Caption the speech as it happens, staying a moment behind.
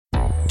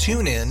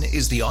TuneIn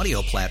is the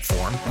audio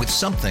platform with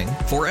something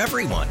for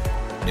everyone.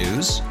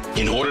 News.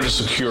 In order to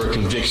secure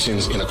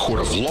convictions in a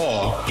court of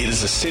law, it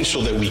is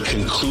essential that we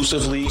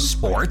conclusively.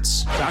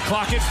 Sports. Got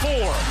clock at 4.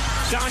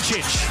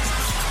 Doncic.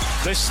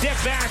 The step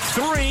back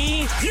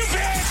 3. You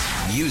bet.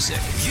 Music.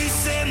 You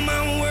set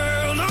my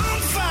world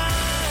on fire.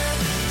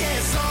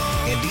 Yes,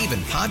 and even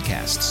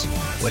podcasts.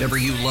 Whatever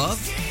you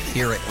love,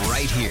 hear it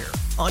right here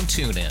on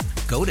TuneIn.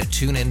 Go to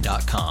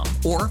TuneIn.com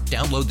or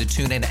download the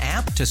TuneIn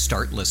app to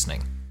start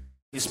listening.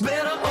 It's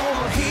better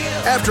over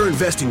here. After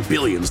investing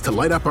billions to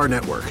light up our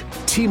network,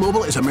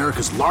 T-Mobile is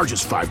America's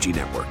largest 5G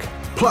network.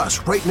 Plus,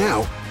 right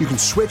now, you can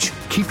switch,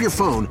 keep your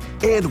phone,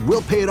 and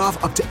we'll pay it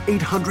off up to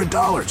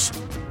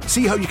 $800.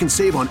 See how you can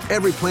save on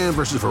every plan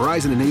versus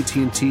Verizon and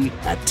AT&T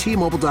at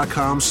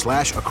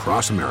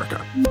T-Mobile.com/across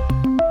America.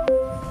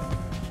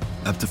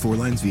 Up to 4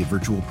 lines via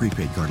virtual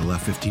prepaid card. Allow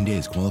 15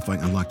 days. Qualifying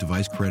unlocked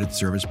device credit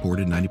service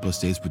ported 90+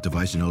 states with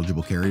device and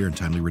eligible carrier and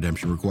timely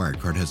redemption required.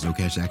 Card has no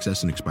cash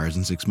access and expires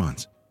in 6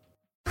 months.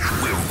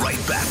 We're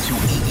right back to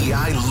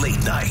EEI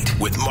Late Night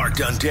with Mark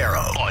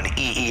Dondero on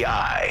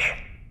EEI.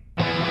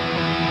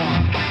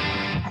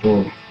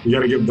 Well, you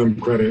got to give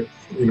them credit.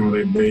 You know,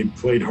 they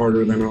played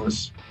harder than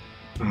us,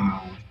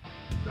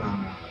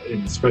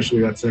 and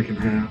especially that second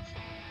half.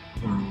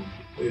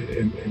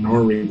 In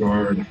our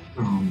regard,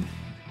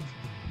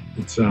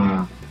 it's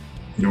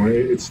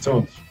it's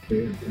tough.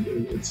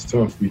 It's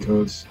tough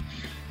because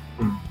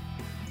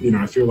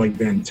I feel like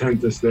the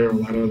intent is there a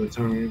lot of the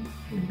time.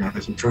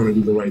 Guys are trying to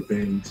do the right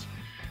things,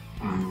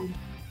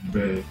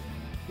 but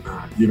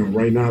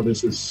right now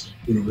this is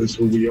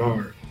who we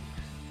are,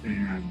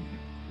 and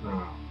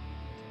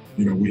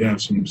we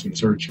have some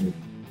searching,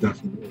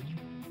 definitely.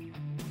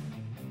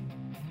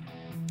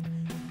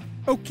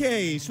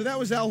 Okay, so that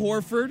was Al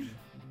Horford,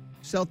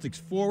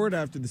 Celtics forward,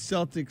 after the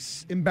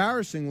Celtics'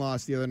 embarrassing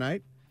loss the other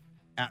night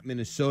at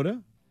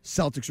Minnesota.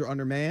 Celtics are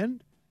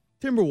undermanned.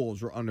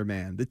 Timberwolves were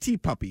undermanned. The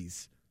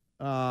T-Puppies.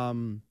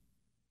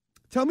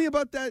 Tell me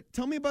about that,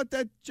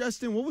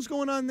 Justin. What was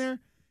going on there?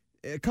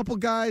 A couple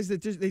guys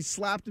that they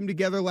slapped them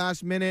together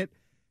last minute.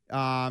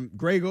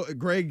 Greg,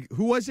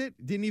 who was it?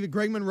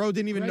 Greg Monroe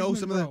didn't even know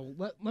some of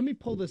the. Let me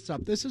pull this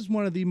up. This is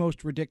one of the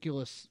most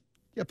ridiculous.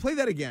 Yeah, play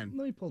that again.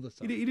 Let me pull this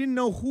up. You didn't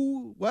know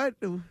who, what?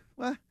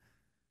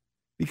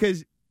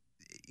 Because,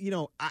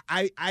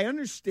 I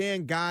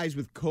understand guys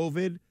with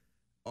COVID,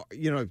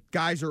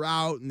 guys are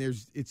out and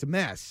it's a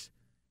mess.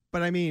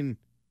 But I mean,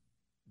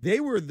 they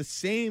were the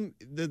same.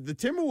 The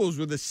Timberwolves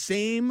were the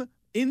same,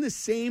 in the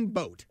same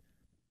boat.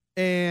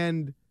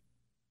 And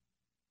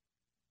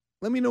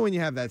let me know when you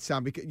have that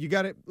sound, because you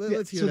got it.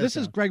 Let's hear so that this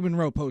sound. is Greg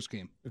Monroe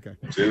postgame. Okay.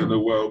 Jalen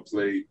Noel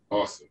played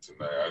awesome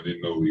tonight. I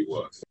didn't know who he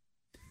was.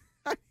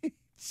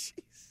 Jeez.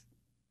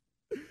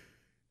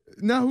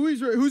 Now, who's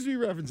he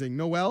referencing?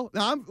 Noel?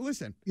 Now,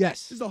 listen.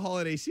 Yes. This is the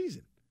holiday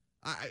season.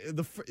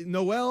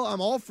 Noel,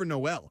 I'm all for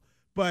Noel.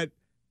 But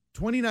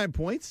 29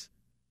 points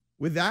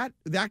with that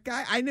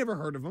guy, I never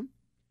heard of him.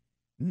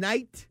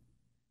 Knight.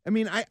 I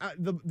mean,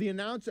 the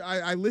announcer,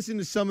 I listened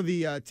to some of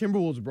the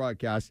Timberwolves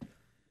broadcasts.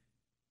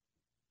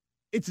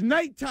 It's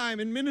nighttime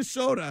in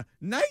Minnesota.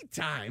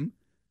 Nighttime?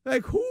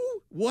 Like, who?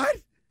 What?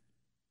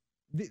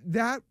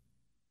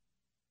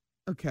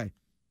 Okay.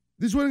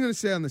 This is what I'm going to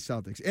say on the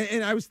Celtics.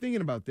 And I was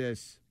thinking about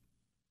this.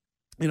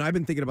 I've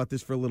been thinking about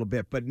this for a little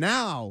bit. But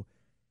now,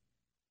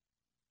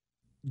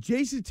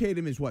 Jason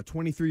Tatum is,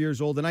 23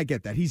 years old? And I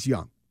get that. He's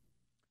young.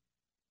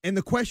 And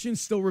the questions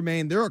still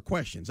remain. There are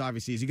questions,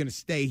 obviously. Is he going to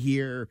stay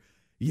here?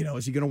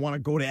 Is he going to want to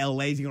go to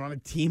L.A.? Is he going to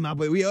want to team up?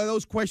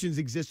 Those questions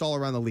exist all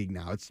around the league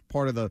now. It's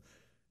part of the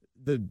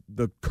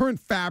current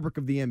fabric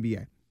of the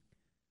NBA.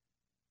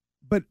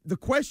 But the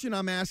question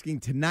I'm asking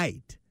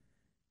tonight,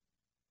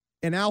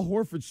 and Al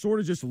Horford sort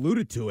of just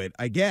alluded to it,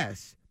 I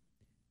guess,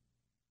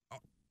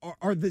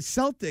 are the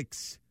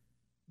Celtics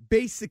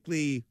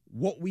basically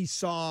what we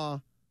saw,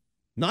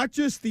 not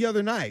just the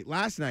other night,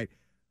 last night,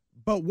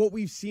 but what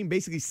we've seen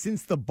basically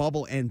since the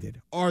bubble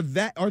ended? Are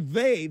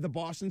they the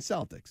Boston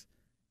Celtics?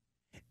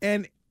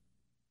 And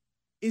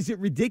is it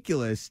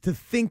ridiculous to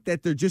think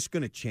that they're just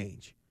going to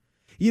change?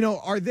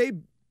 Are they,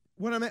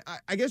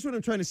 I guess what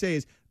I'm trying to say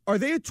is, are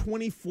they a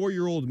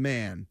 24-year-old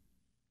man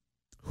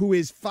who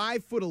is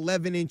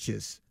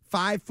 5'11",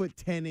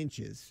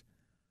 5'10",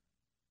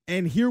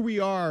 and here we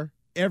are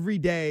every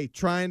day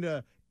trying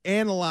to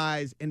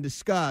analyze and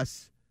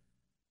discuss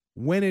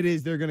when it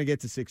is they're going to get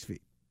to 6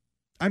 feet?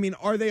 I mean,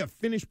 are they a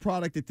finished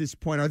product at this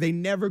point? Are they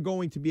never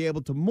going to be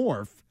able to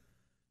morph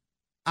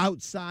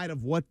outside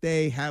of what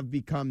they have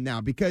become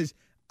now? Because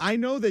I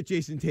know that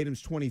Jason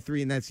Tatum's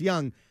 23 and that's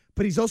young,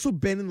 but he's also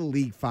been in the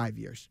league 5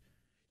 years.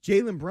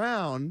 Jaylen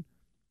Brown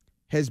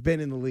has been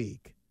in the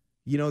league.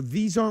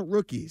 These aren't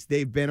rookies.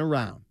 They've been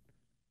around.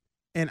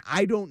 And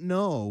I don't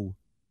know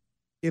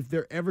if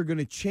they're ever going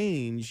to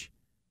change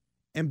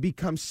and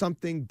become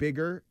something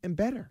bigger and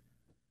better.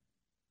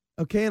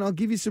 Okay, and I'll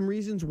give you some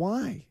reasons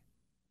why.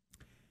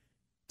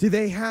 Do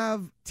they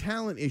have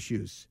talent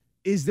issues?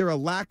 Is there a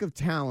lack of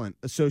talent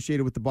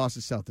associated with the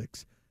Boston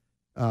Celtics?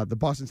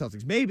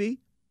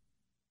 Maybe.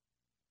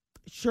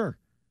 Sure.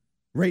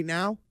 Right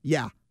now,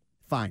 yeah,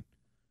 fine.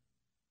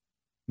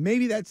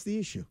 Maybe that's the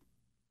issue.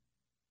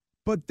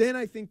 But then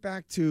I think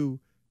back to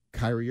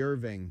Kyrie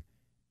Irving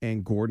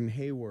and Gordon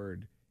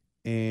Hayward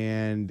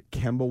and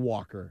Kemba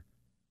Walker.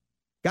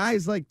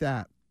 Guys like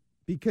that.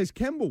 Because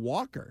Kemba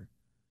Walker,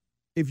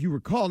 if you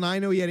recall, now I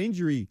know he had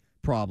injury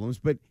problems,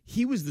 but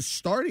he was the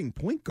starting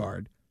point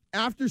guard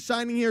after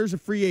signing here as a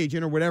free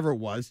agent or whatever it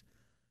was.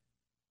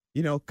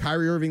 You know,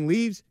 Kyrie Irving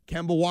leaves,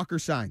 Kemba Walker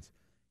signs.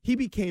 He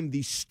became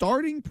the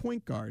starting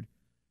point guard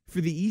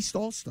for the East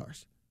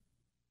All-Stars.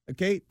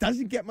 Okay?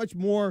 Doesn't get much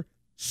more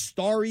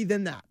starry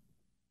than that.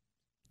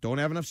 Don't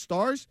have enough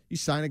stars, you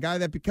sign a guy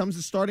that becomes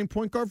the starting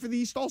point guard for the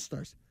East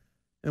All-Stars.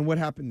 And what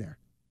happened there?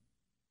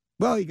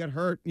 Well, he got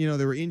hurt. You know,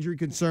 there were injury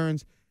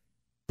concerns,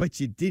 but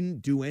you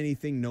didn't do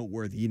anything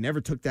noteworthy. You never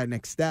took that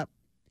next step.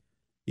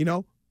 You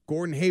know,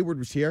 Gordon Hayward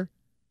was here.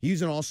 He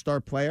was an all-star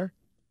player.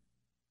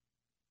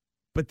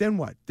 But then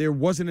what? There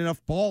wasn't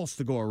enough balls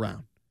to go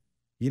around.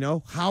 You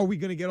know, how are we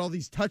going to get all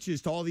these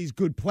touches to all these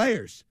good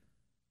players?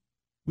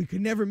 We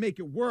could never make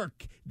it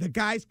work. The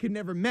guys could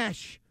never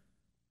mesh.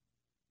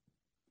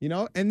 You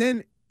know, and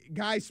then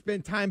guys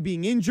spend time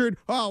being injured.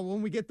 Oh,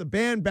 when we get the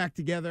band back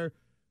together,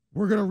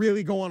 we're going to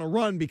really go on a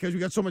run because we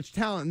got so much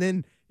talent. And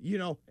then, you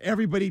know,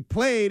 everybody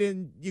played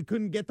and you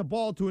couldn't get the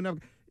ball to enough.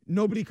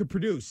 Nobody could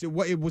produce. It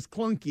was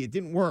clunky. It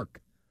didn't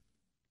work.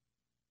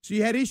 So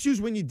you had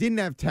issues when you didn't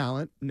have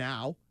talent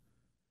now.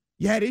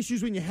 You had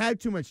issues when you had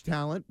too much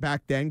talent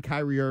back then.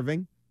 Kyrie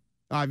Irving,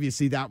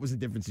 obviously that was a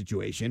different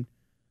situation.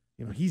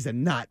 You know, he's a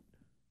nut.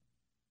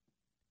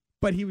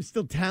 But he was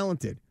still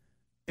talented.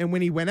 And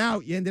when he went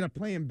out, you ended up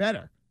playing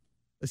better.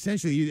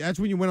 Essentially, that's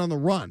when you went on the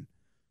run.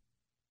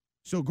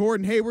 So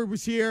Gordon Hayward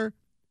was here.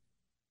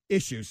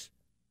 Issues.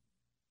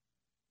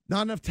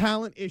 Not enough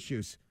talent,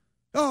 issues.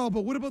 Oh,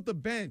 but what about the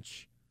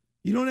bench?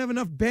 You don't have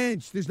enough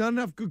bench. There's not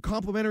enough good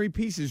complementary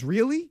pieces.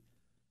 Really?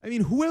 I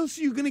mean, who else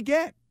are you going to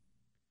get?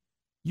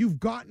 You've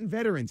gotten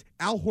veterans.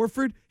 Al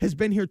Horford has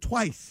been here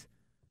twice.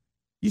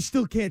 You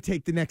still can't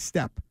take the next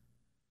step.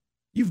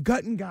 You've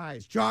gotten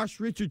guys. Josh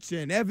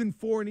Richardson, Evan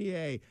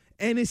Fournier,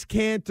 Enes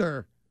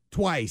Kanter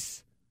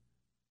twice.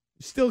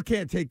 Still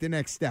can't take the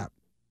next step.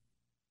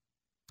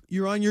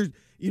 You're on your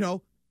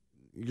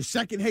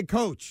second head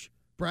coach.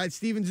 Brad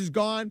Stevens is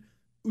gone.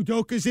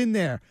 Udoka's in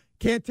there.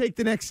 Can't take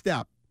the next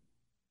step.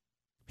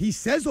 He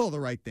says all the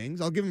right things.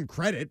 I'll give him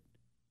credit.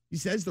 He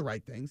says the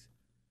right things.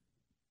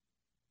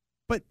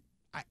 But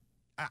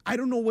I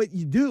don't know what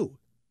you do.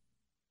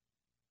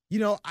 You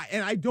know,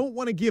 and I don't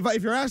want to give up.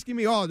 If you're asking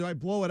me, do I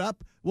blow it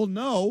up? Well,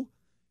 no,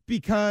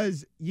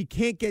 because you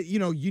can't get,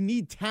 you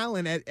need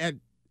talent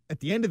at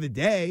the end of the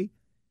day.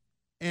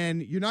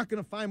 And you're not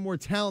going to find more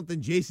talent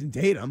than Jason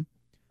Tatum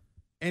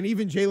and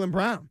even Jaylen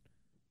Brown.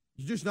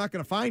 You're just not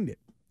going to find it.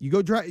 You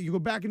go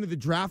back into the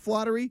draft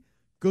lottery,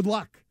 good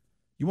luck.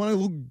 You want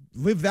to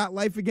live that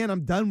life again?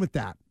 I'm done with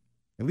that,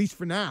 at least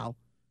for now.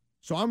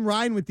 So I'm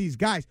riding with these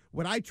guys.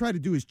 What I try to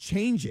do is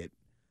change it,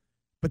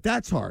 but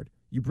that's hard.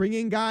 You bring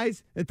in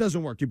guys, it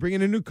doesn't work. You bring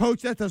in a new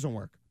coach, that doesn't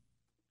work.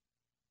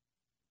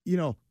 You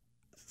know,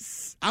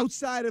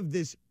 outside of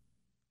this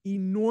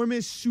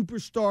enormous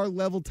superstar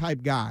level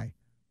type guy,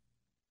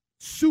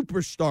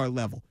 superstar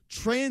level,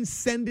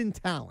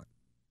 transcendent talent,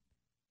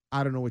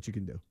 I don't know what you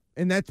can do.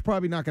 And that's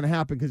probably not going to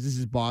happen because this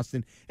is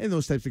Boston, and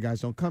those types of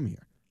guys don't come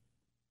here.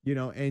 You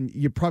know, and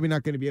you're probably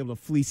not going to be able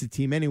to fleece a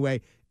team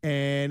anyway.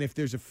 And if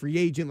there's a free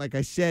agent, like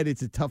I said,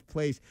 it's a tough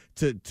place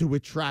to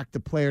attract a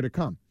player to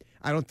come.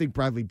 I don't think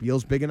Bradley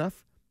Beal's big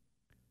enough.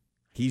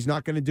 He's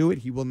not going to do it.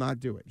 He will not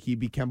do it. He'd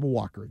be Kemba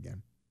Walker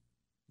again.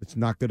 It's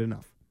not good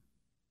enough.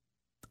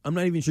 I'm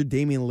not even sure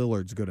Damian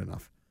Lillard's good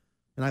enough.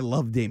 And I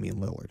love Damian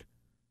Lillard.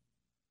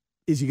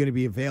 Is he going to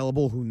be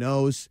available? Who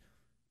knows?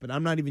 But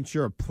I'm not even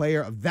sure a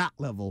player of that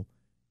level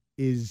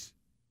is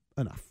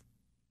enough.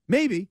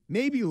 Maybe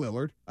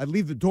Lillard. I'd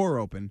leave the door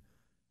open,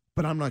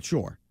 but I'm not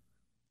sure.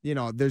 You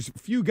know, there's a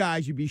few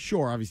guys you'd be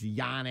sure. Obviously,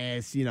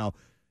 Giannis,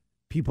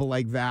 people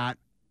like that.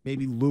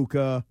 Maybe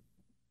Luka.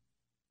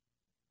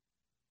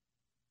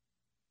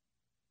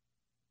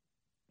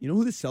 You know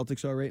who the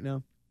Celtics are right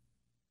now?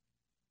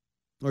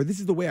 Or this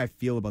is the way I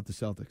feel about the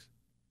Celtics.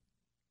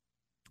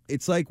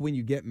 It's like when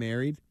you get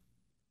married.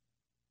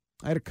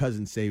 I had a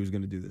cousin say he was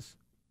going to do this.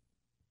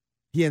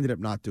 He ended up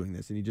not doing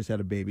this, and he just had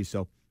a baby,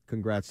 so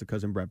congrats to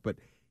Cousin Brett. But,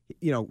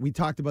 we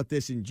talked about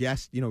this in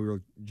jest. We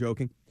were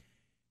joking.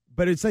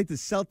 But it's like the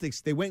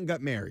Celtics, they went and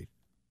got married.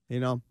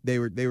 They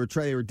were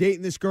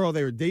dating this girl,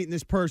 they were dating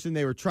this person,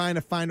 they were trying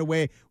to find a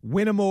way,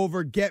 win them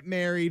over, get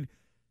married.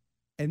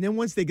 And then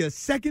once the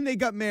second they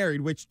got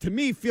married, which to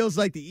me feels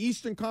like the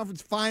Eastern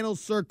Conference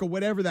Finals circa,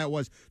 whatever that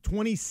was,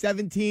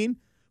 2017,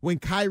 when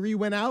Kyrie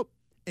went out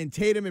and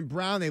Tatum and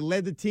Brown, they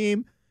led the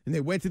team and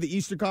they went to the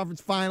Eastern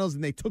Conference Finals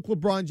and they took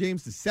LeBron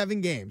James to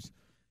 7 games.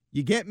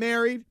 You get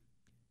married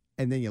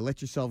and then you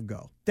let yourself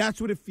go. That's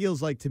what it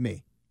feels like to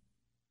me.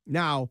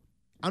 Now,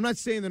 I'm not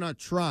saying they're not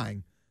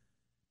trying,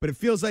 but it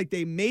feels like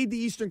they made the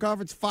Eastern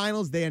Conference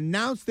Finals, they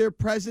announced their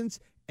presence,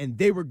 and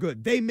they were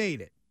good. They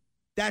made it.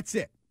 That's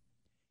it.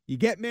 You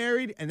get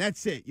married, and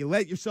that's it. You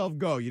let yourself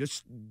go. You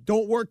just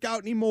don't work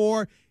out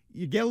anymore.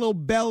 You get a little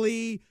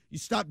belly. You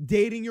stop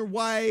dating your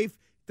wife.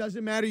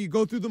 Doesn't matter. You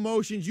go through the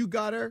motions. You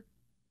got her.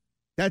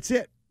 That's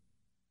it.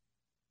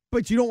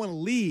 But you don't want to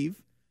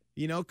leave,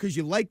 because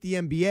you like the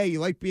NBA. You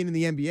like being in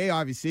the NBA,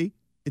 obviously.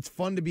 It's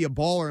fun to be a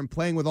baller and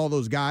playing with all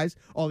those guys,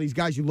 all these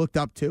guys you looked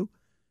up to.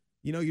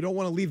 You don't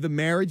want to leave the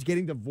marriage.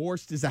 Getting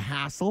divorced is a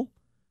hassle.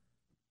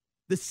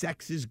 The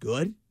sex is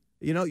good.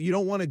 You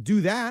don't want to do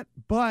that,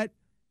 but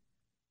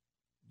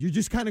you're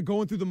just kind of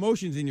going through the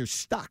motions and you're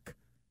stuck.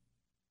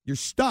 You're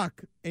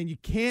stuck and you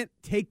can't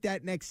take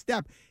that next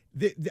step.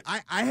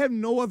 I have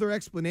no other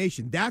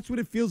explanation. That's what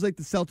it feels like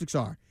the Celtics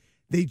are.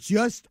 They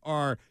just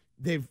are.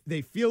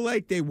 They feel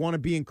like they want to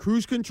be in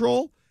cruise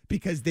control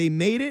because they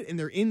made it and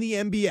they're in the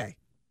NBA.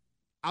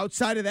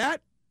 Outside of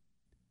that,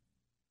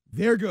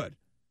 they're good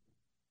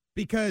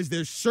because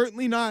they're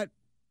certainly not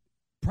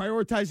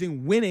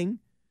prioritizing winning.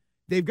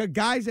 They've got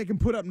guys that can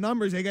put up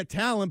numbers. They got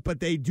talent, but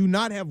they do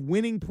not have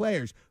winning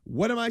players.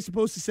 What am I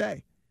supposed to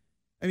say?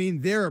 I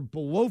mean, they're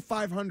below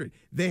 500.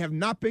 They have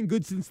not been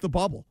good since the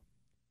bubble.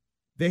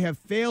 They have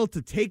failed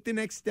to take the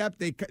next step.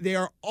 They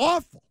are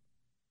awful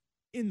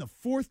in the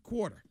fourth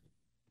quarter.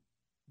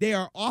 They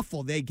are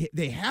awful. They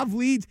have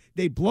leads.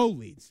 They blow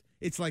leads.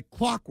 It's like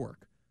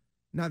clockwork.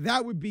 Now,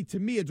 that would be, to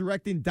me, a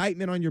direct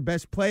indictment on your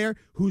best player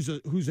who's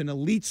an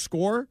elite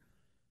scorer.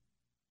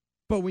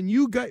 But when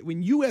you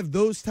have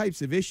those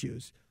types of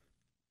issues,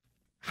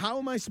 how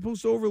am I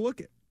supposed to overlook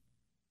it?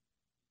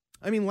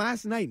 I mean,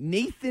 last night,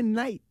 Nathan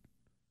Knight,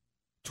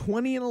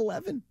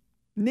 20-11.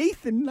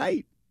 Nathan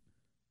Knight.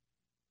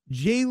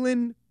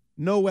 Jalen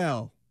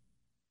Noel,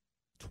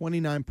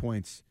 29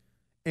 points.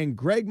 And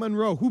Greg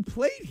Monroe, who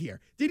played here.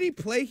 Did he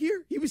play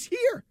here? He was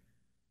here.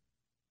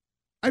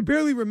 I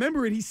barely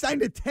remember it. He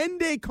signed a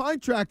 10-day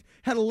contract,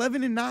 had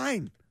 11 and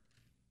 9.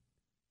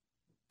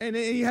 And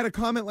he had a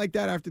comment like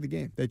that after the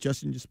game that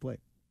Justin just played.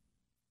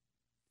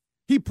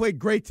 He played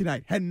great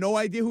tonight. Had no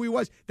idea who he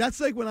was.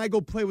 That's like when I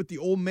go play with the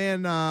old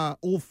man,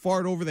 old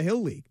fart over the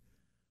hill league.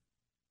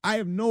 I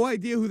have no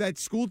idea who that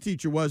school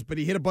teacher was, but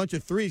he hit a bunch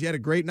of threes. He had a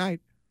great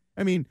night.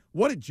 I mean,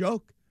 what a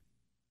joke.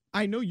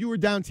 I know you were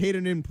down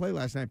Tatum didn't play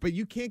last night, but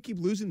you can't keep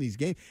losing these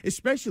games,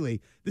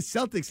 especially the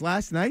Celtics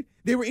last night.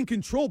 They were in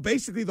control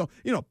basically the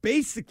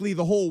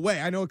whole way.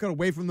 I know it got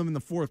away from them in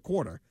the fourth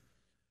quarter.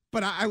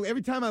 But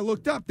every time I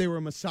looked up, they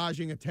were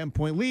massaging a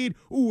 10-point lead.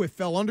 Ooh, it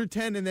fell under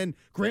 10, and then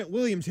Grant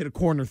Williams hit a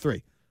corner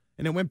three,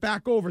 and it went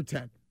back over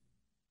 10.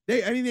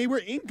 They were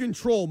in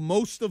control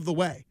most of the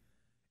way,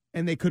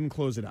 and they couldn't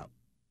close it out.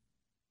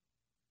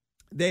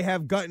 They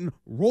have gotten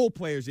role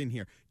players in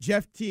here.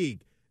 Jeff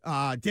Teague,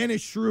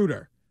 Dennis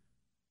Schroeder,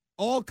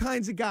 all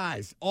kinds of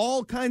guys,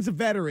 all kinds of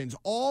veterans,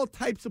 all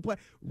types of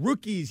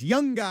rookies,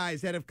 young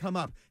guys that have come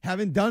up,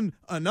 haven't done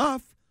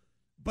enough.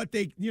 But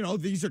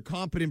these are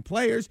competent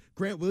players.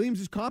 Grant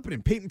Williams is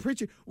competent. Peyton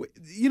Pritchard.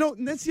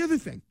 And that's the other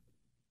thing.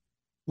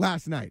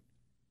 Last night.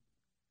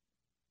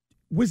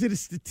 Was it a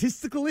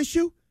statistical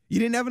issue? You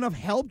didn't have enough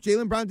help?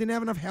 Jaylen Brown didn't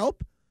have enough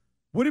help?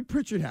 What did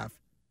Pritchard have?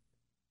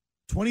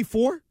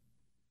 24?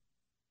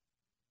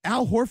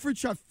 Al Horford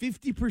shot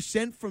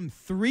 50% from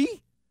 3?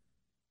 I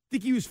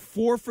think he was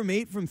 4 from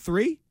 8 from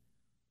 3?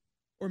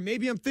 Or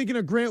maybe I'm thinking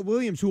of Grant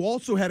Williams, who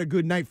also had a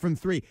good night from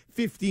 3,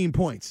 15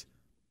 points.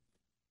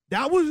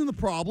 That wasn't the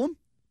problem.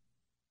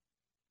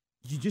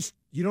 You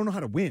don't know how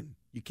to win.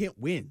 You can't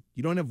win.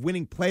 You don't have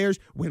winning players.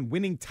 When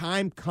winning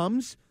time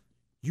comes,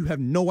 you have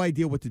no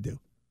idea what to do.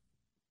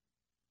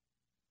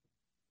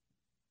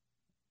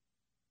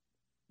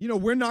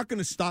 We're not going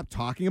to stop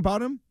talking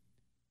about him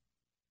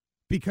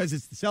because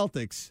it's the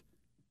Celtics,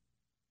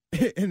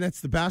 and that's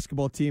the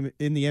basketball team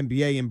in the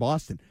NBA in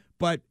Boston.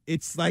 But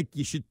it's like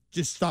you should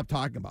just stop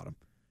talking about him.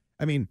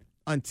 I mean,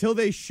 until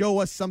they show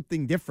us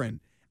something different,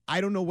 I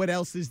don't know what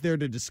else is there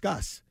to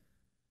discuss.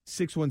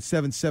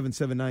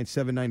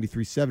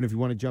 617-779-7937 if you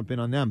want to jump in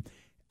on them.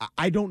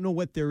 I don't know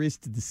what there is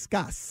to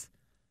discuss.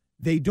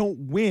 They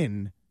don't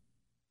win.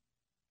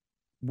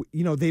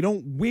 They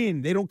don't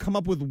win. They don't come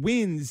up with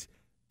wins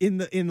in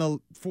the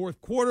fourth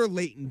quarter,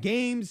 late in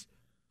games.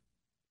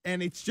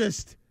 And it's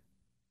just,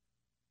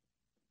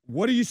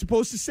 what are you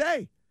supposed to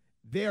say?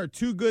 They are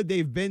too good.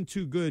 They've been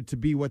too good to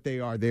be what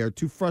they are. They are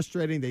too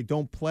frustrating. They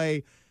don't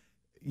play.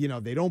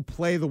 They don't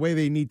play the way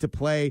they need to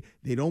play.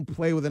 They don't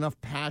play with enough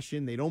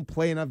passion. They don't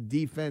play enough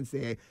defense.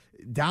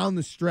 Down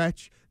the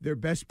stretch, their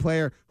best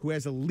player, who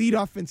has elite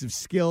offensive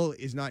skill,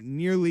 is not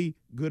nearly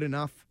good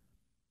enough.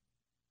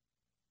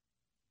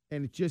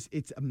 And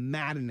it's a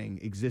maddening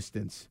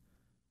existence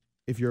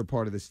if you're a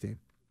part of this team.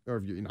 Or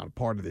if you're not a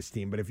part of this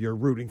team, but if you're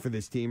rooting for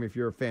this team, if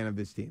you're a fan of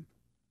this team.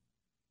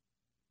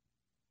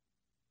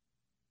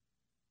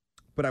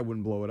 But I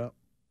wouldn't blow it up.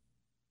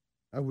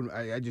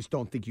 I just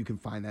don't think you can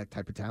find that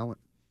type of talent.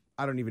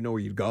 I don't even know where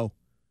you'd go.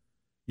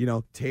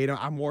 Tatum,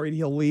 I'm worried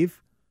he'll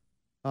leave.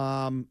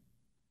 What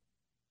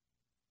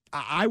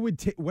I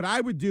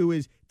would do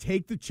is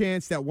take the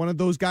chance that one of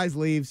those guys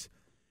leaves,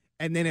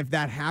 and then if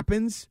that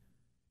happens,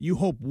 You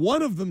hope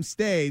one of them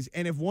stays,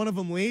 and if one of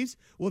them leaves,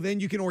 well, then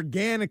you can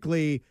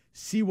organically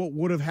see what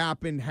would have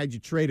happened had you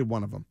traded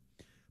one of them.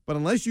 But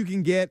unless you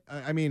can get,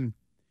 I mean,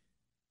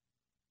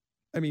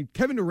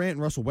 Kevin Durant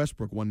and Russell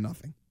Westbrook won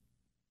nothing.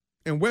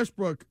 And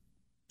Westbrook,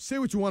 say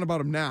what you want about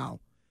him now,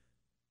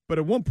 but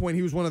at one point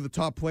he was one of the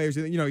top players.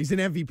 You know, he's an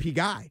MVP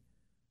guy.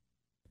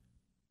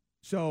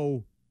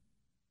 So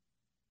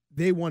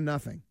they won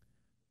nothing.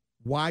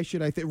 Why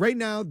should I think? Right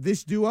now,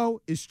 this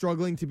duo is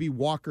struggling to be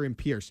Walker and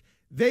Pierce.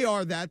 They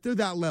are that. They're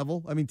that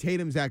level. I mean,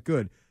 Tatum's that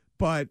good.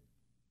 But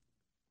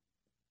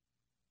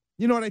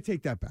you know what? I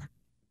take that back.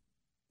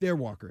 They're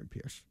Walker and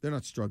Pierce. They're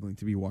not struggling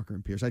to be Walker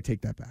and Pierce. I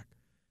take that back.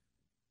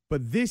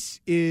 But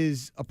this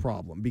is a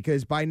problem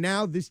because by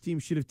now this team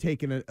should have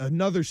taken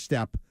another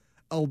step,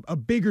 a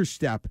bigger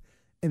step,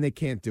 and they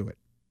can't do it.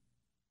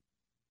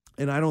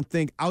 And I don't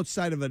think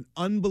outside of an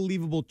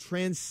unbelievable,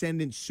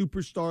 transcendent,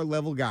 superstar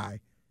level guy,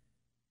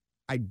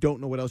 I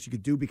don't know what else you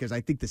could do because I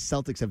think the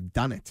Celtics have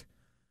done it.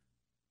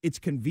 It's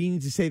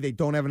convenient to say they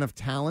don't have enough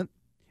talent.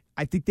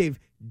 I think they've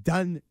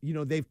done,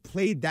 they've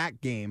played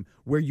that game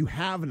where you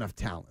have enough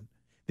talent.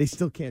 They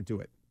still can't do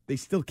it. They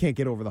still can't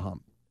get over the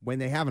hump when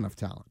they have enough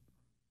talent.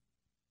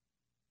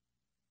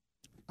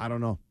 I don't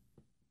know.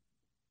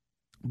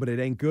 But it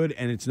ain't good,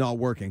 and it's not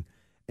working.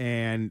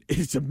 And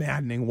it's a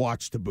maddening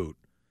watch to boot.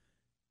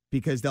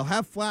 Because they'll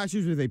have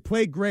flashes where they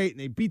play great, and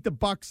they beat the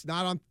Bucks,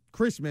 not on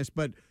Christmas,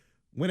 but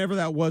whenever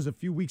that was a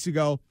few weeks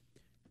ago.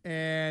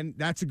 And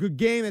that's a good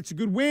game. That's a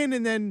good win.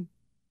 And then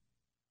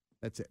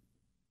that's it.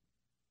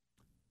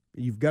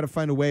 You've got to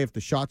find a way if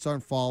the shots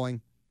aren't falling.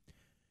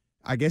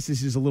 I guess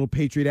this is a little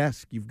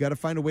Patriot-esque. You've got to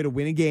find a way to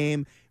win a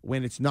game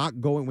when it's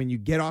not going, when you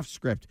get off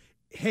script.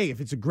 Hey,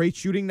 if it's a great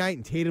shooting night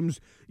and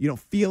Tatum's,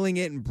 feeling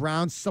it and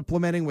Brown's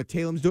supplementing what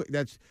Tatum's doing,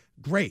 that's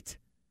great.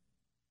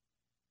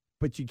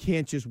 But you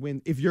can't just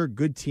win. If you're a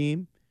good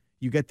team,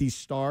 you get these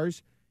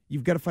stars,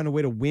 you've got to find a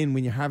way to win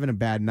when you're having a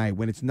bad night,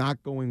 when it's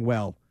not going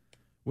well,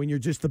 when you're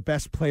just the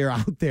best player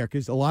out there.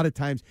 Because a lot of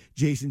times,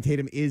 Jason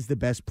Tatum is the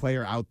best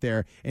player out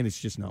there, and it's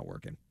just not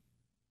working.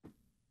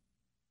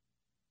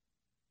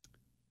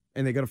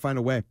 And they got to find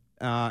a way.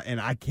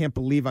 And I can't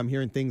believe I'm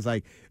hearing things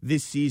like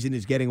this season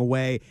is getting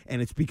away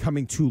and it's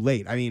becoming too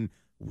late. I mean,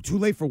 too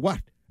late for what?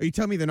 Are you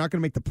telling me they're not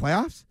going to make the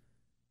playoffs?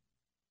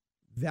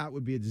 That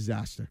would be a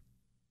disaster.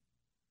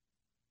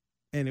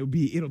 And it'll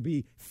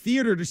be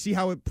theater to see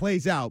how it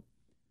plays out.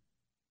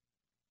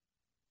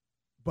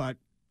 But,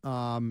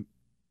 the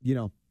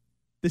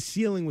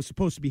ceiling was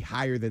supposed to be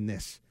higher than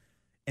this.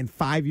 And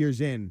 5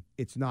 years in,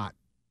 it's not.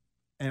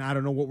 And I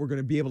don't know what we're going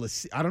to be able to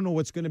see. I don't know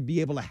what's going to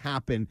be able to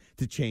happen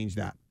to change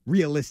that,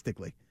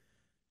 realistically.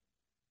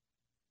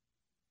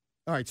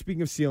 All right,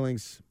 speaking of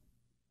ceilings,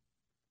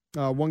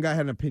 one guy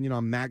had an opinion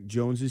on Mac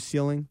Jones'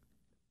 ceiling,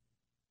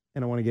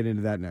 and I want to get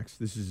into that next.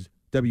 This is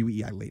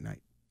WEI Late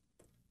Night.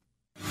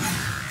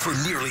 For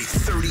nearly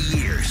 30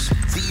 years,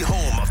 the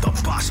home of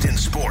the Boston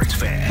sports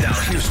fan. Now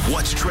here's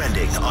what's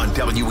trending on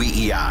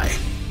WEEI.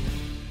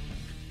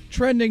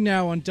 Trending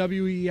now on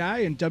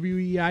WEEI and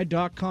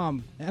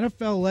WEEI.com.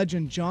 NFL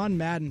legend John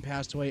Madden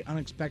passed away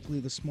unexpectedly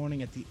this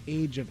morning at the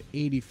age of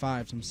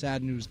 85. Some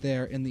sad news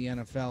there in the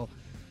NFL.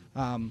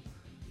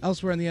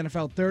 Elsewhere in the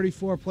NFL,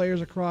 34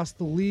 players across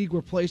the league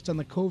were placed on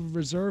the COVID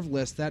reserve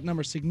list. That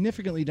number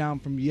significantly down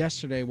from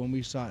yesterday when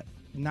we saw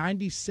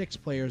 96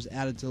 players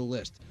added to the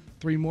list.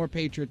 3 more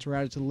Patriots were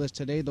added to the list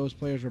today. Those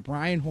players were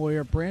Brian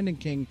Hoyer, Brandon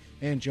King,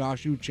 and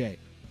Josh Uche.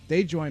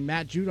 They joined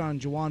Matt Judon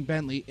and Juwan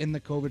Bentley in the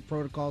COVID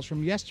protocols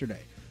from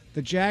yesterday.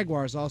 The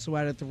Jaguars also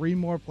added 3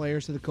 more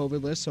players to the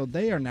COVID list, so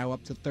they are now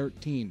up to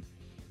 13.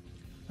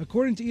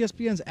 According to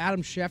ESPN's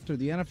Adam Schefter,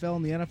 the NFL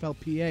and the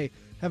NFLPA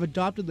have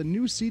adopted the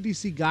new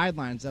CDC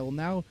guidelines that will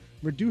now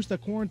reduce the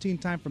quarantine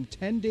time from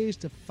 10 days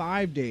to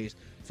 5 days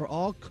for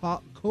all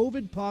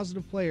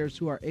COVID-positive players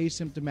who are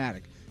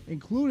asymptomatic,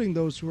 including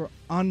those who are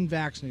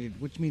unvaccinated,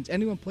 which means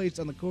anyone placed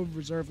on the COVID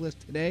reserve list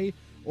today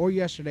or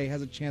yesterday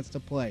has a chance to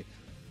play.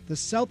 The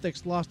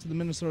Celtics lost to the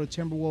Minnesota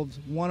Timberwolves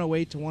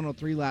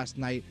 108-103 last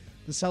night.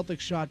 The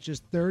Celtics shot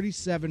just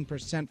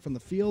 37% from the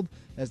field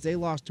as they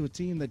lost to a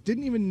team that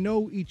didn't even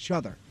know each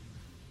other.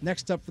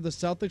 Next up for the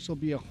Celtics will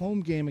be a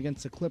home game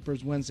against the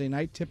Clippers Wednesday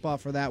night.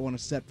 Tip-off for that one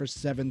is set for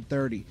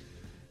 7:30.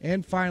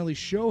 And finally,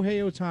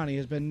 Shohei Ohtani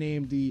has been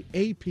named the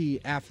AP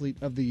Athlete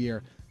of the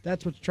Year.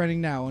 That's what's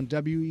trending now on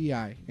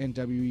WEEI and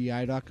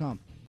WEEI.com.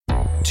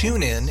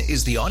 TuneIn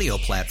is the audio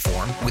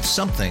platform with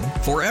something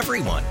for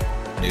everyone.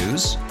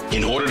 News.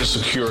 In order to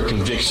secure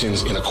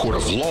convictions in a court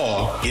of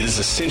law, it is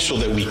essential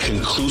that we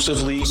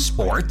conclusively.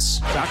 Sports.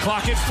 Shot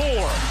clock at 4.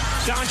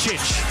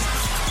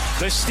 Doncic.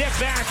 The step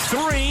back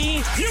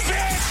 3. You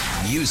bet.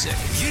 Music.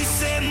 You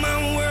set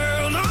my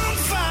world on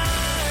fire.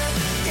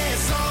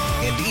 Yes,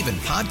 and even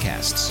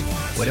podcasts.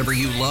 Whatever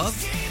you love,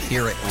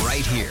 hear it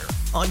right here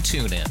on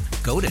TuneIn.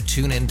 Go to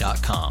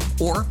TuneIn.com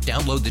or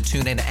download the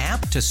TuneIn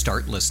app to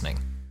start listening.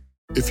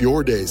 If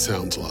your day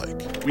sounds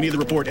like... We need the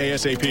report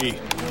ASAP.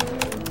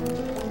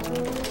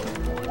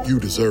 You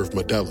deserve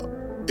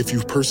Modelo. If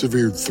you've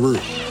persevered through...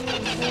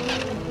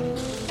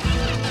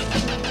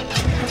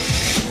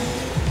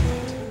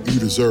 you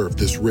deserve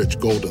this rich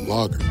golden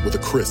lager with a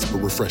crisp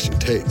but refreshing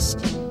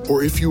taste.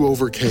 Or if you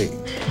overcame. 2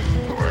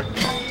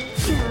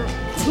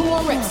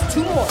 more reps,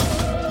 2 more.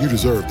 You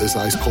deserve this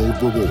ice-cold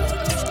reward.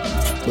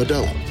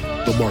 Modelo,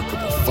 the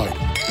Markable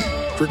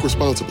Fighter. Drink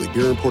responsibly.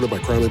 Beer imported by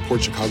Crown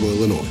Imports, Chicago,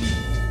 Illinois.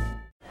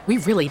 We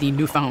really need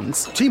new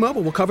phones.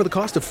 T-Mobile will cover the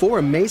cost of 4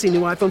 amazing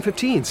new iPhone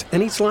 15s,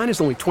 and each line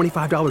is only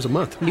 $25 a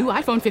month. New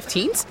iPhone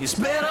 15s? It's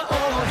better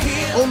over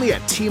here. Only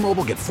at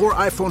T-Mobile, get 4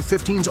 iPhone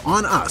 15s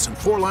on us and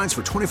 4 lines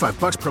for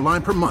 $25 per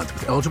line per month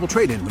with eligible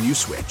trade-in when you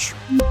switch.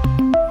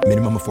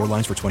 Minimum of 4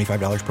 lines for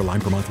 $25 per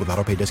line per month with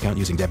autopay discount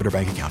using debit or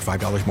bank account.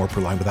 $5 more per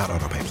line without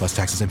autopay, plus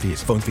taxes and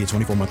fees. Phone fee at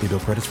 24 monthly bill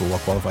credits for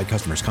well-qualified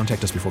customers.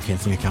 Contact us before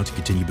canceling account to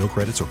continue bill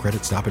credits or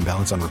credit stop and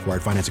balance on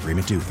required finance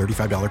agreement due.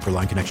 $35 per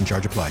line connection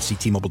charge applies. See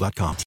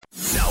T-Mobile.com.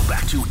 Now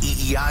back to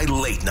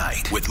EEI Late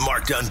Night with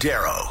Mark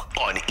Dondero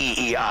on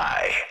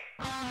EEI.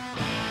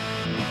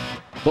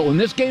 But when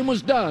this game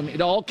was done, it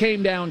all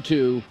came down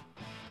to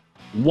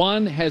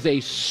one has a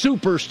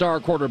superstar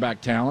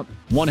quarterback talent,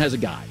 one has a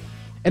guy.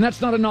 And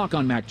that's not a knock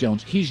on Mac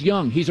Jones. He's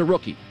young. He's a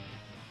rookie.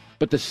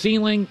 But the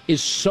ceiling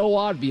is so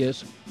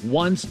obvious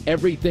once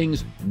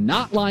everything's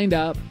not lined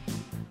up.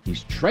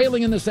 He's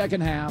trailing in the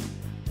second half.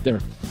 They're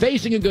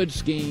facing a good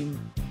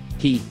scheme.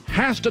 He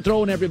has to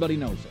throw and everybody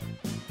knows it.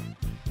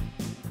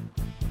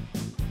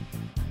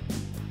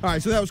 All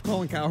right, so that was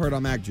Colin Cowherd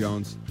on Mac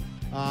Jones.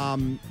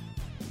 I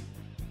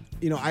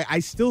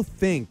still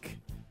think,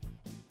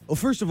 well,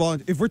 first of all,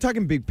 if we're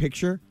talking big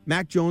picture,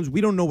 Mac Jones, we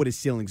don't know what his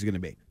ceiling is going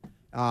to be.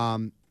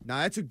 Now,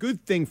 that's a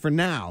good thing for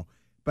now,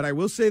 but I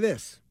will say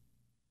this.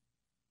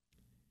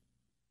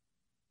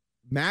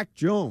 Mac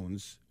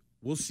Jones,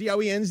 we'll see how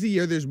he ends the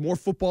year. There's more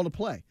football to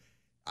play.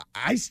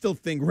 I still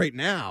think right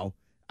now,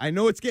 I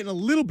know it's getting a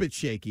little bit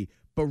shaky,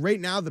 but right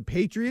now the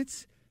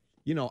Patriots,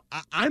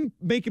 I'm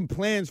making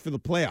plans for the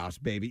playoffs,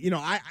 baby.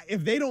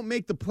 If they don't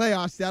make the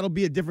playoffs, that'll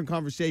be a different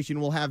conversation.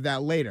 We'll have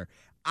that later.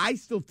 I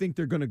still think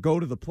they're going to go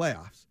to the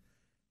playoffs.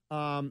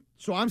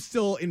 So I'm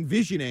still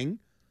envisioning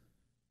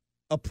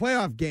a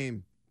playoff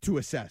game to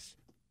assess.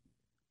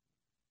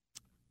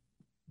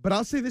 But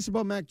I'll say this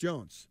about Mac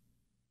Jones.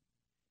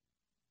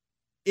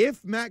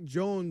 If Mac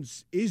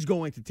Jones is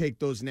going to take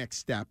those next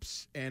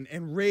steps and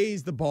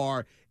raise the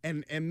bar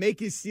and make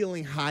his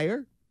ceiling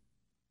higher,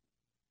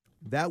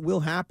 that will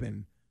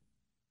happen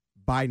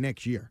by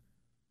next year.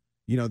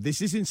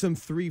 This isn't some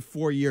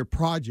 3-4 year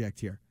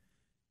project here.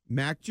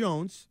 Mac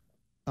Jones,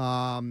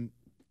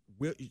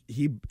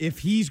 if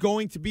he's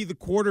going to be the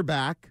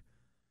quarterback,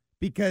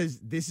 because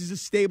this is a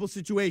stable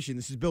situation.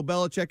 This is Bill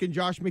Belichick and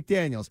Josh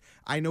McDaniels.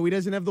 I know he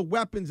doesn't have the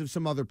weapons of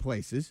some other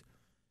places,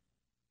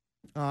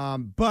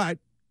 but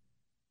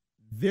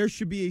there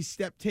should be a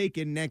step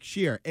taken next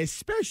year,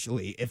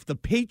 especially if the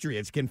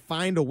Patriots can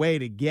find a way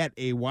to get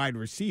a wide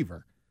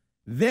receiver.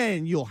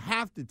 Then you'll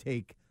have to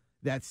take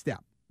that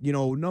step,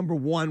 number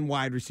 1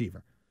 wide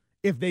receiver.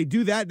 If they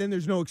do that, then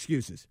there's no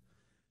excuses.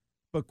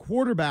 But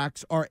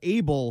quarterbacks are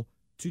able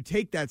to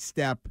take that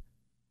step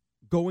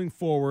going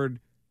forward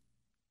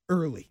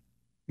early.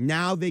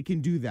 Now they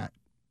can do that.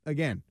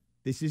 Again,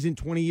 this isn't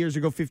 20 years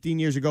ago, 15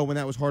 years ago when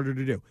that was harder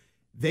to do.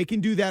 They can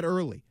do that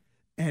early.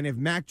 And if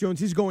Mac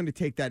Jones is going to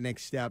take that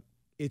next step,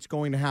 it's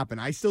going to happen.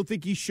 I still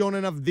think he's shown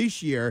enough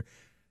this year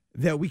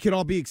that we could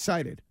all be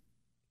excited.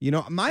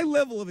 My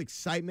level of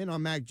excitement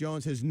on Mac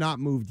Jones has not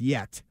moved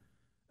yet.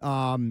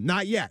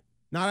 Not yet.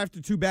 Not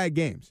after 2 bad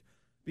games.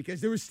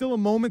 Because there was still a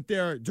moment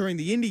there during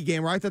the Indy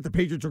game where I thought the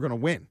Patriots were going to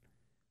win.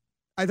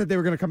 I thought they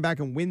were going to come back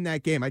and win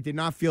that game. I did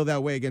not feel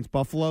that way against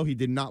Buffalo. He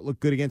did not look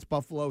good against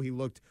Buffalo. He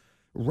looked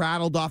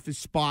rattled off his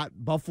spot.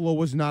 Buffalo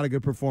was not a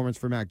good performance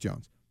for Mac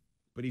Jones.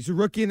 But he's a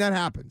rookie, and that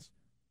happens.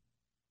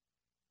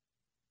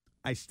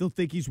 I still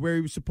think he's where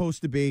he was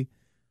supposed to be.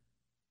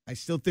 I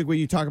still think when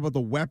you talk about the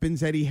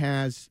weapons that he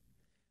has,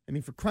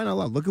 for crying out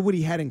loud, look at what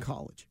he had in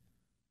college.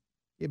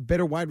 He had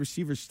better wide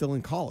receivers still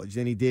in college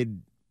than he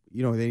did,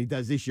 than he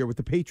does this year with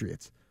the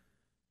Patriots.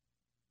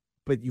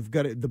 But you've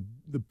got to,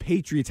 the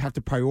Patriots have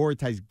to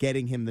prioritize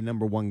getting him the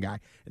number 1 guy.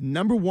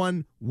 Number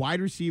 1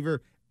 wide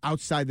receiver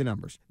outside the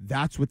numbers.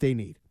 That's what they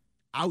need.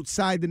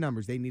 Outside the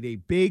numbers. They need a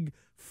big,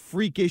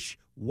 freakish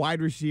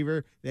wide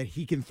receiver that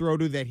he can throw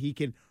to, that he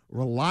can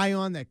rely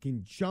on, that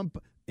can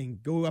jump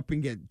and go up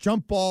and get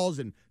jump balls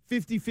and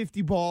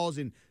 50-50 balls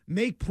and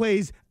make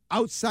plays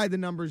outside the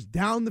numbers,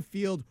 down the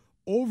field,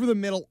 over the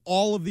middle,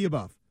 all of the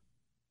above.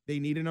 They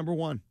need a number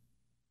 1.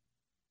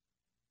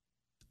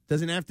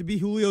 Doesn't have to be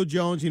Julio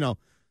Jones,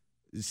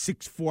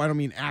 6'4". I don't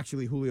mean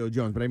actually Julio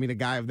Jones, but I mean a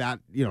guy of that,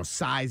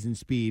 size and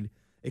speed.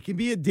 It can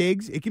be a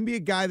Diggs. It can be a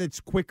guy that's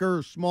quicker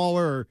or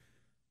smaller.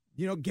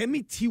 Or, get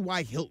me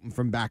T.Y. Hilton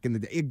from back in the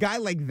day. A guy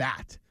like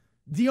that.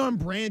 Deion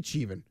Branch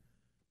even.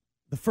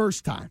 The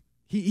first time.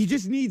 He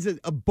just needs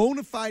a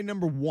bona fide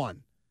number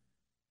 1.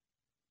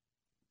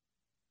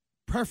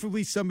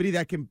 Preferably somebody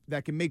that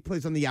can make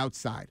plays on the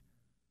outside.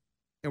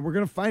 And we're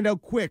going to find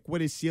out quick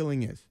what his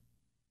ceiling is.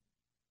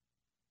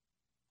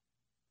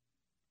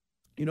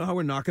 You know how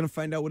we're not going to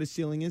find out what his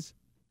ceiling is?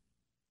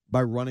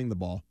 By running the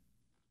ball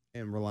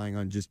and relying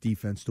on just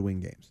defense to win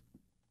games.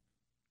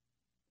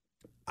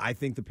 I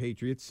think the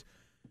Patriots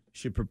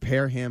should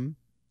prepare him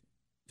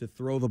to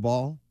throw the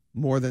ball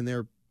more than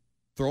they're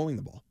throwing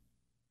the ball.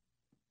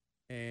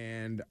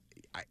 And,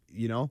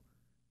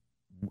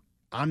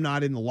 I'm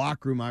not in the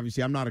locker room,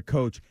 obviously. I'm not a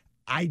coach.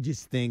 I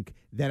just think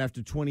that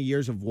after 20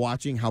 years of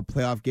watching how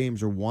playoff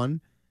games are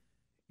won,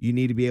 you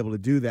need to be able to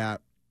do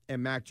that.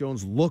 And Mac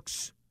Jones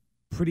looks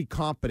pretty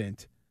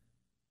competent.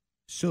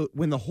 So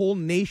when the whole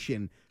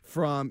nation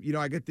from,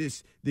 I got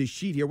this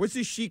sheet here. What's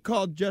this sheet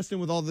called, Justin,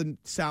 with all the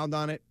sound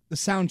on it? The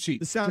sound sheet.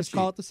 The sound just sheet.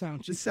 Call it the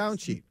sound sheet. The sound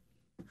sheet.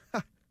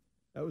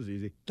 That was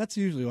easy. That's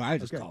usually what I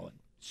just call it.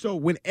 So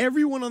when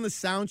everyone on the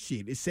sound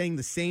sheet is saying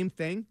the same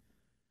thing,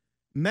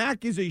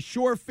 Mac is a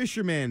shore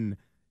fisherman.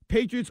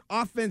 Patriots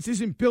offense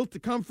isn't built to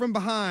come from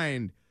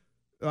behind.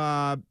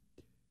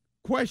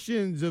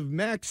 Questions of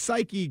Mac's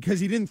psyche because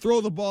he didn't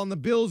throw the ball in the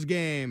Bills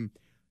game.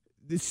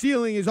 The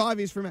ceiling is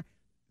obvious for Mac.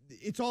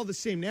 It's all the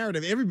same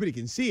narrative. Everybody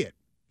can see it.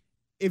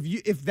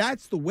 If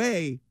that's the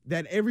way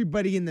that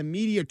everybody in the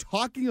media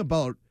talking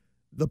about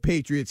the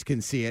Patriots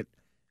can see it,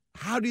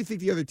 how do you think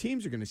the other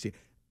teams are going to see it?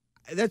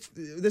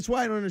 That's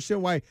why I don't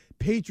understand why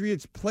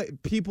Patriots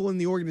people in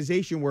the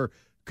organization were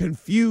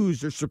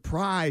confused or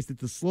surprised at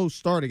the slow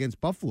start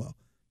against Buffalo.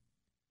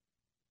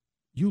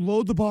 You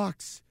load the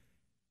box,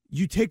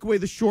 you take away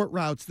the short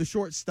routes, the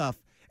short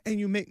stuff, and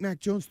you make Mac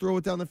Jones throw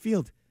it down the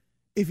field.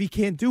 If he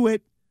can't do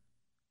it,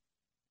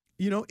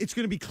 it's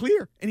going to be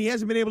clear, and he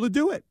hasn't been able to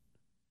do it.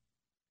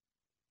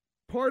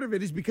 Part of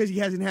it is because he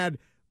hasn't had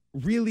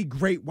really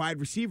great wide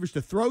receivers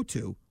to throw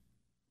to.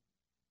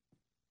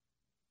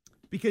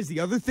 Because the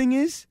other thing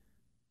is,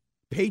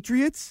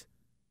 Patriots,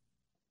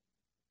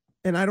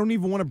 and I don't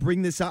even want to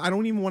bring this up. I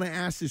don't even want to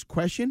ask this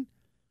question,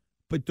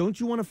 but don't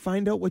you want to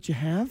find out what you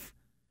have?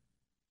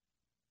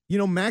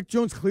 Mac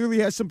Jones clearly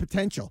has some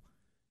potential.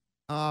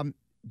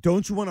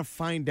 Don't you want to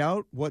find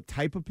out what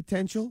type of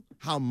potential?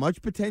 How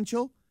much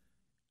potential?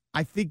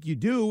 I think you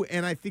do,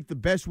 and I think the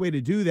best way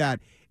to do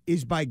that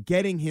is by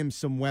getting him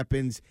some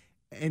weapons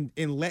and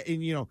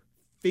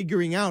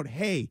figuring out,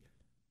 hey,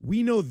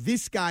 we know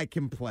this guy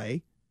can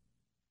play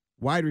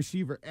wide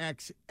receiver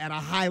X at a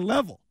high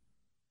level.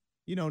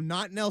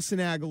 Not Nelson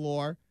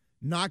Aguilar,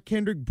 not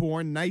Kendrick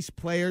Bourne, nice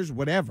players,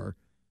 whatever,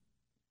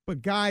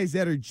 but guys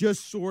that are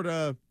just sort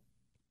of,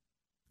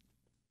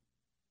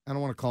 I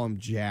don't want to call them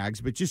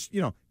Jags, but just,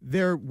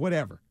 they're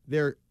whatever.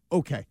 They're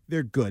okay.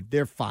 They're good.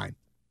 They're fine.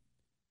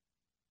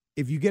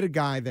 If you get a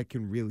guy that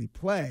can really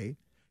play,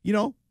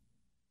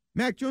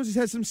 Mac Jones has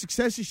had some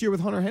success this year with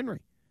Hunter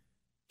Henry.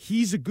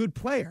 He's a good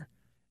player.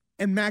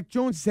 And Mac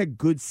Jones has had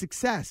good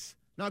success.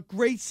 Not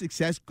great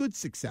success, good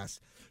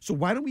success. So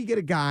why don't we get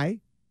a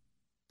guy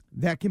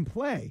that can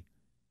play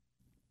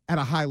at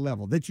a high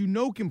level, that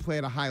can play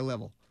at a high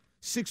level?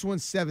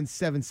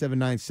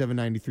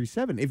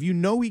 617-779-7937. If you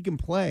know he can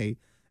play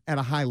at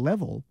a high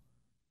level,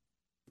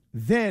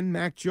 then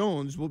Mac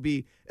Jones will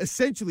be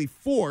essentially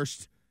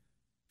forced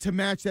to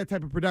match that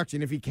type of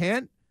production. If he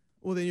can't,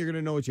 well, then you're going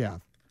to know what you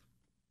have.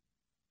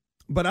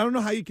 But I don't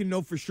know how you can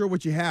know for sure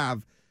what you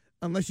have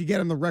unless you get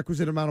him the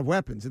requisite amount of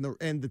weapons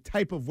and the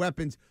type of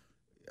weapons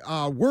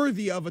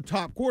worthy of a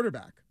top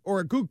quarterback or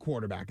a good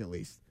quarterback at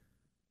least.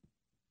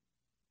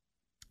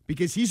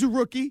 Because he's a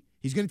rookie,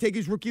 he's going to take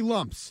his rookie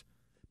lumps.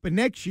 But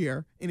next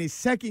year, in his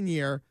second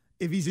year,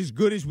 if he's as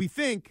good as we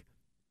think,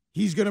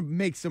 he's going to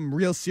make some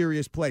real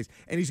serious plays.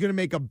 And he's going to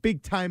make a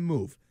big-time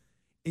move.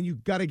 And you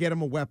got to get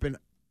him a weapon,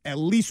 at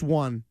least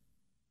one,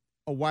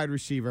 a wide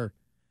receiver,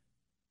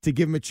 to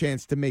give him a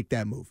chance to make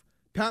that move.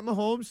 Pat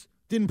Mahomes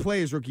didn't play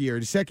his rookie year.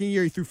 The second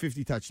year, he threw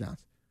 50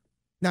 touchdowns.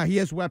 Now, he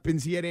has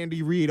weapons. He had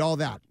Andy Reid, all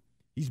that.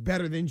 He's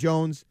better than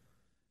Jones.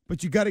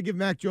 But you got to give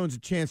Mac Jones a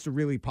chance to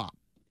really pop.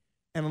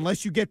 And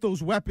unless you get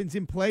those weapons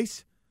in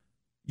place,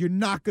 you're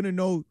not going to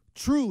know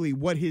truly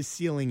what his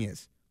ceiling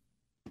is.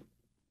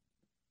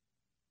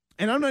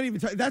 And I'm not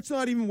even that's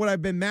not even what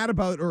I've been mad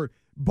about or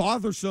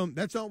bothersome.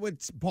 That's not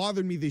what's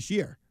bothered me this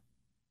year.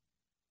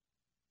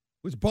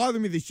 What's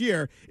bothered me this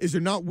year is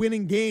they're not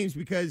winning games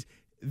because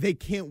they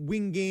can't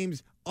win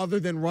games other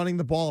than running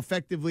the ball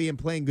effectively and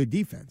playing good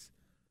defense.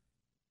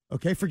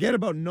 Okay, forget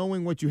about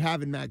knowing what you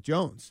have in Mac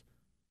Jones.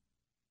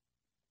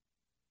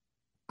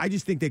 I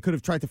just think they could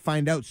have tried to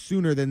find out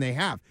sooner than they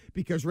have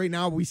because right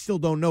now we still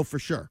don't know for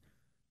sure.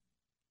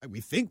 We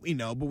think we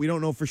know, but we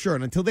don't know for sure.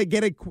 And until they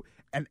get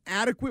an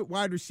adequate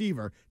wide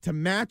receiver to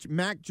match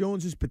Mac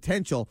Jones'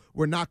 potential,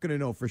 we're not going to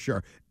know for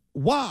sure.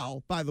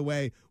 While, by the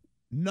way,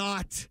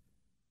 not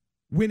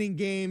winning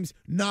games,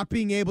 not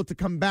being able to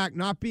come back,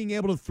 not being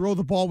able to throw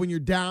the ball when you're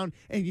down,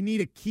 and you need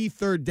a key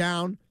third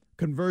down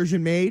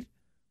conversion made.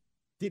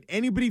 Did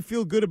anybody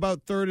feel good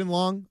about 3rd and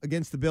long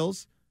against the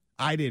Bills?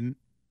 I didn't.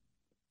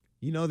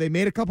 They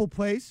made a couple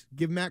plays.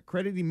 Give Mac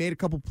credit. He made a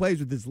couple plays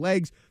with his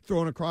legs,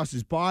 throwing across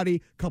his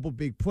body, couple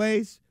big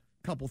plays,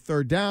 couple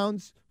 3rd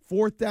downs,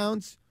 4th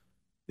downs.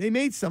 They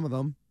made some of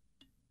them.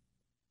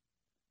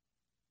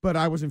 But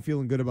I wasn't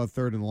feeling good about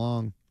 3rd and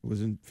long. I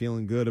wasn't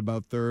feeling good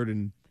about 3rd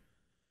and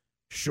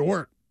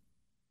short.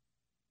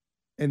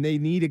 And they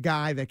need a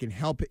guy that can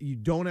help it. You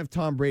don't have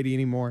Tom Brady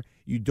anymore.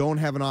 You don't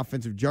have an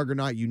offensive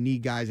juggernaut. You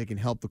need guys that can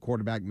help the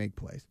quarterback make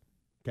plays.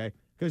 Okay?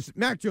 Because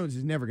Mac Jones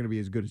is never going to be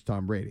as good as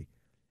Tom Brady.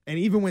 And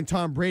even when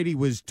Tom Brady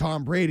was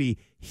Tom Brady,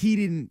 he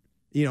didn't,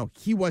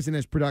 he wasn't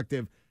as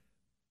productive.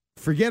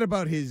 Forget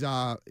about his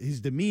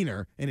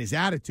demeanor and his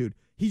attitude.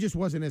 He just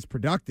wasn't as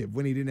productive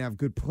when he didn't have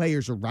good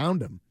players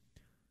around him.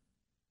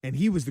 And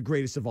he was the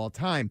greatest of all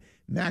time.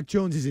 Mac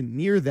Jones isn't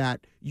near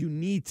that. You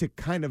need to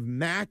kind of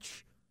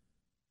match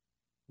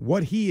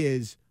what he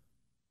is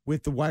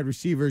with the wide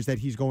receivers that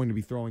he's going to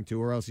be throwing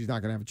to, or else he's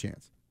not going to have a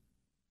chance.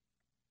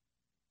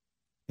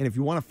 And if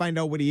you want to find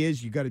out what he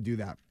is, you got to do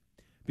that,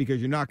 because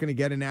you're not going to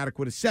get an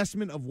adequate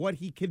assessment of what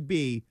he could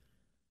be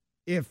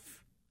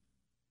if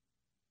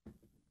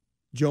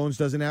Jones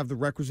doesn't have the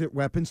requisite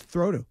weapons to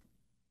throw to.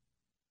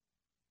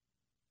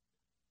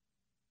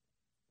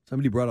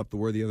 Somebody brought up the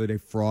word the other day,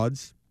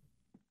 frauds.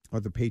 Are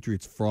the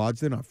Patriots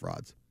frauds? They're not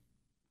frauds.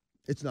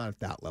 It's not at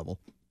that level.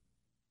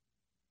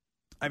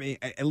 I mean,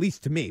 at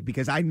least to me,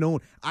 because I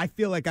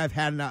feel like I've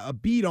had a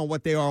beat on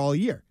what they are all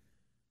year.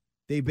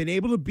 They've been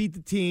able to beat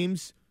the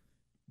teams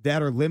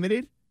that are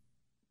limited,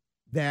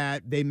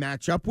 that they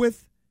match up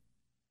with,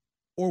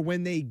 or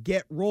when they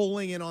get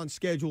rolling and on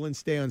schedule and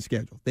stay on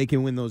schedule. They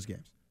can win those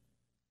games.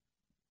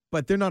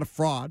 But they're not a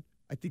fraud.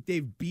 I think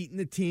they've beaten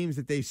the teams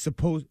that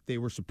they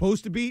were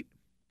supposed to beat.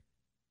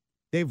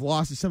 They've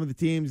lost to some of the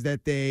teams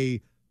that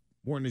they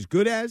weren't as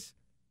good as,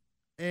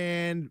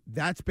 and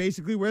that's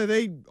basically where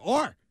they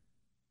are.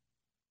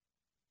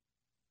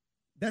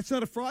 That's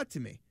not a fraud to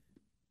me.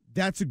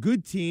 That's a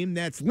good team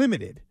that's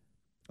limited.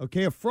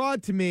 Okay, a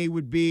fraud to me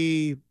would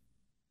be,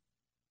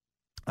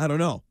 I don't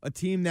know, a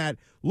team that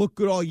looked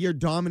good all year,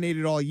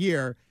 dominated all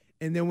year,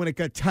 and then when it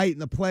got tight in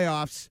the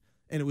playoffs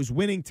and it was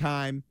winning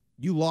time,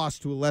 you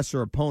lost to a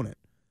lesser opponent.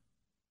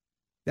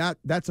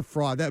 That's a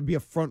fraud. That would be a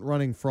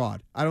front-running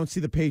fraud. I don't see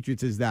the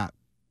Patriots as that.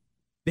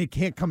 They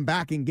can't come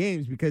back in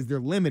games because they're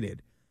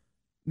limited,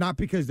 not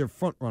because they're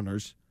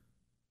front-runners.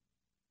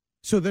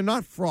 So they're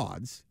not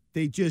frauds.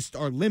 They just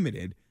are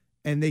limited,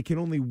 and they can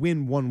only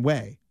win one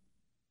way.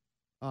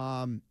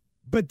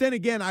 But then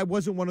again, I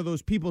wasn't one of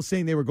those people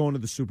saying they were going to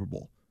the Super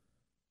Bowl.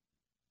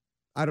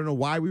 I don't know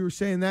why we were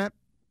saying that.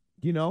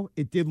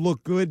 It did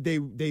look good.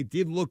 They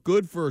did look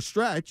good for a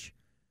stretch.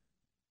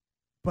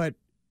 But,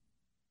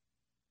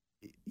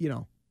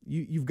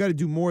 you've got to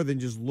do more than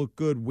just look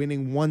good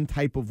winning one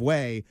type of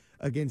way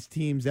against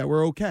teams that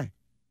were okay.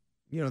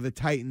 The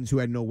Titans, who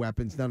had no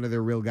weapons, none of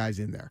their real guys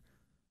in there.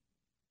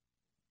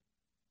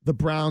 The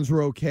Browns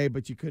were okay,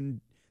 but you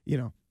couldn't,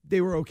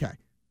 they were okay.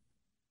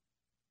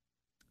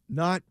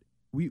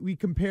 We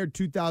compared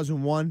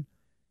 2001.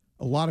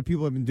 A lot of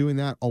people have been doing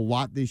that a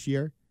lot this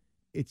year.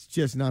 It's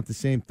just not the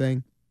same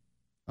thing.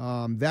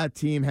 That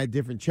team had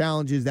different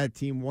challenges. That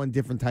team won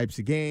different types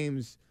of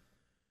games.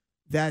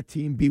 That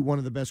team beat one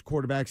of the best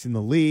quarterbacks in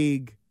the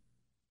league,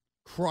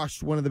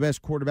 crushed one of the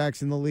best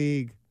quarterbacks in the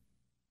league.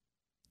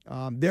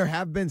 There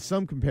have been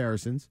some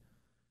comparisons,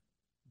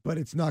 but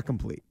it's not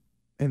complete.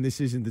 And this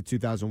isn't the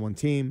 2001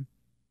 team.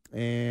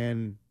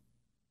 And,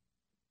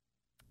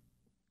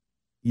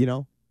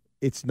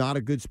 it's not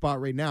a good spot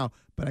right now,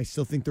 but I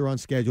still think they're on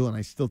schedule, and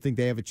I still think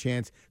they have a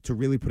chance to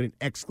really put an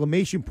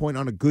exclamation point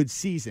on a good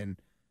season.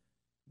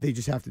 They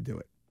just have to do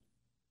it.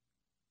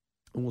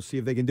 And we'll see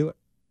if they can do it.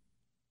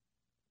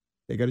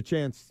 They got a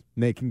chance,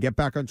 and they can get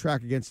back on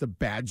track against a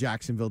bad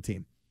Jacksonville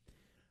team.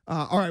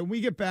 All right, when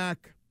we get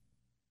back,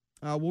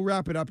 we'll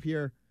wrap it up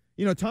here.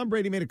 Tom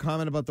Brady made a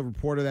comment about the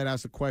reporter that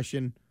asked a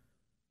question.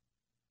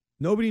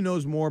 Nobody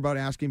knows more about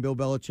asking Bill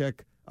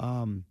Belichick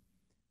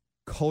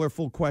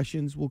colorful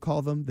questions, we'll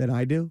call them, than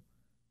I do.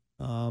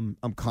 I'm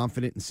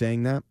confident in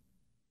saying that.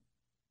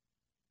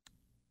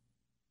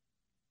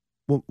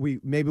 Well,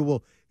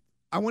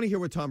 I want to hear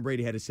what Tom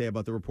Brady had to say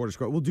about the reporter's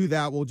quote. We'll do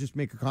that. We'll just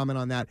make a comment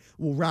on that.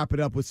 We'll wrap it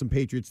up with some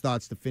Patriots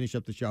thoughts to finish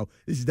up the show.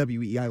 This is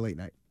WEEI Late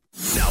Night.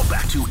 Now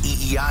back to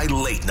EEI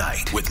Late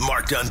Night with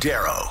Mark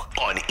Dondero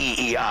on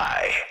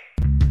EEI.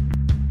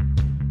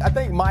 I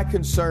think my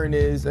concern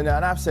is, and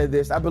I've said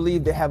this, I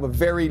believe they have a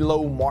very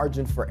low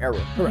margin for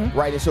error. Correct.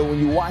 Right? And so when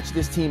you watch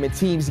this team and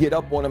teams get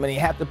up on them and they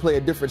have to play a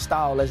different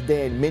style, as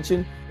Dan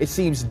mentioned, it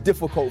seems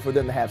difficult for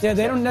them to have success.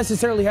 Yeah, they don't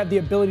necessarily have the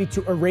ability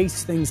to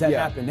erase things that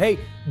happen. Hey,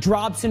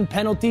 drops and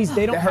penalties,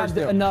 they don't have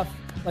enough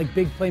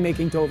big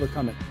playmaking to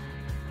overcome it.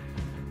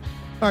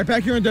 All right,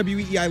 back here on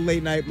WEEI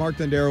Late Night, Mark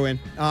Dondero in.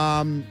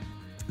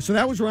 So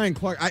that was Ryan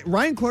Clark.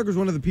 Ryan Clark was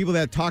one of the people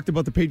that talked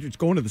about the Patriots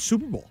going to the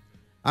Super Bowl.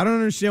 I don't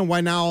understand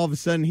why now all of a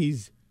sudden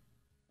he's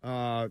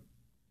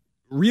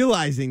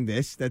realizing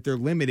this, that they're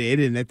limited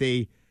and that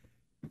they,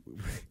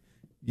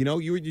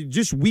 you were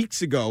just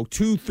weeks ago,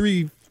 2,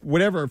 3,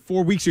 whatever,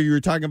 4 weeks ago, you were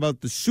talking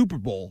about the Super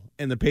Bowl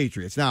and the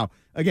Patriots. Now,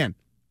 again,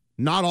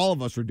 not all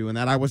of us were doing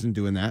that. I wasn't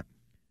doing that.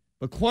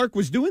 But Clark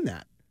was doing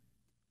that.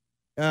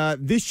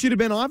 This should have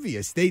been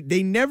obvious.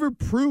 They never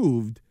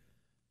proved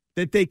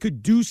that they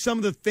could do some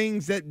of the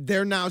things that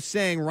they're now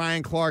saying,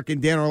 Ryan Clark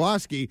and Dan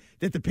Orlovsky,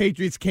 that the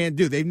Patriots can't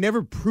do. They've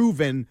never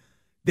proven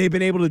they've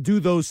been able to do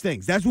those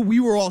things. That's what we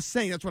were all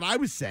saying. That's what I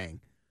was saying.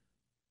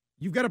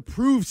 You've got to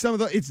prove some of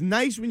the. It's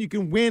nice when you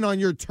can win on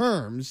your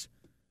terms.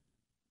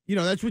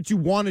 That's what you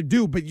want to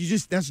do, but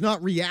that's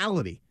not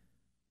reality.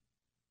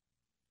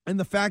 And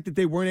the fact that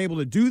they weren't able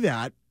to do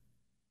that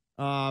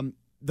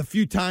the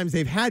few times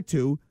they've had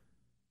to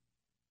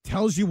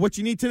tells you what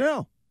you need to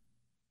know.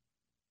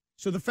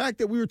 So the fact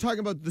that we were talking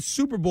about the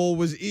Super Bowl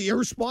was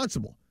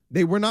irresponsible.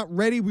 They were not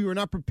ready. We were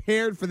not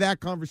prepared for that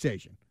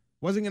conversation.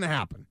 Wasn't going to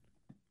happen.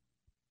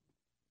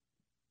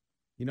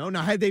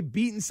 Now had they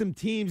beaten some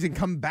teams and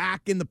come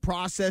back in the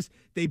process,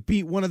 they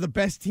beat one of the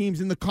best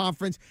teams in the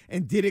conference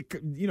and did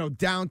it,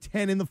 down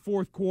 10 in the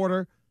fourth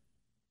quarter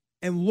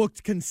and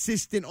looked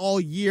consistent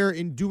all year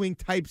in doing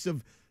types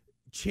of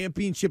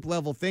championship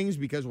level things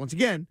because, once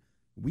again,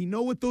 we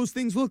know what those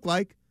things look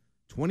like.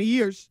 20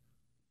 years.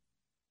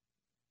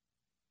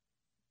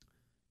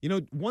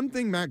 One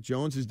thing Mac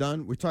Jones has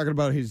done, we're talking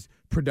about his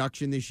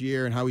production this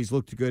year and how he's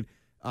looked good.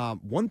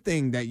 One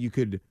thing that you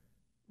could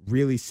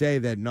really say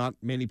that not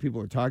many people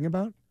are talking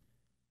about,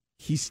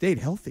 he stayed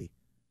healthy.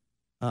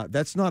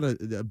 That's not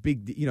a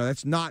big,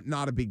 that's not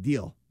a big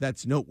deal.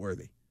 That's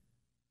noteworthy.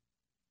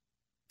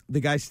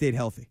 The guy stayed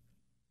healthy.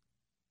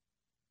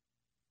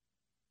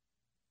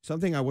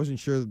 Something I wasn't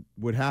sure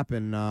would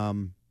happen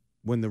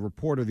when the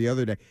reporter the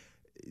other day.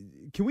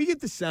 Can we get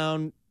the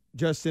sound,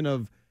 Justin,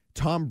 of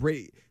Tom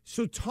Brady?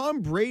 So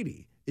Tom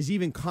Brady is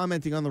even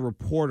commenting on the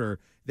reporter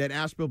that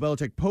asked Bill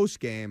Belichick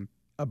post-game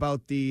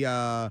about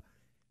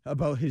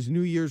about his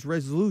New Year's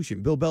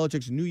resolution. Bill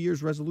Belichick's New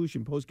Year's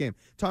resolution post-game.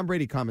 Tom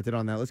Brady commented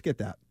on that. Let's get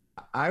that.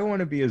 I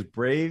want to be as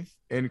brave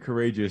and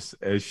courageous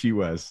as she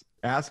was,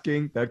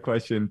 asking that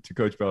question to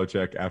Coach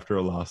Belichick after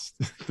a loss.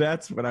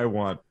 That's what I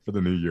want for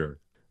the new year.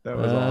 That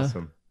was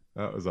awesome.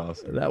 That was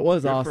awesome. That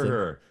was awesome. For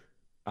her.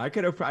 I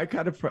could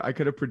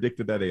have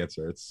predicted that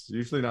answer. It's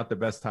usually not the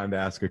best time to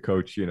ask a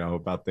coach,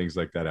 about things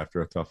like that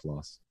after a tough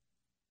loss.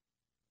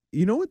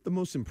 You know what the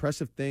most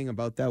impressive thing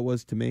about that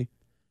was to me?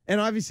 And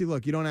obviously,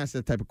 look, you don't ask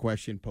that type of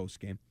question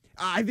post-game.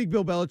 I think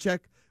Bill Belichick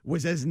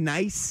was as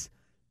nice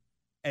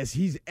as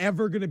he's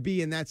ever going to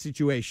be in that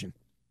situation.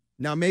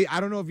 Now, I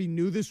don't know if he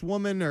knew this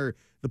woman or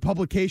the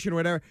publication or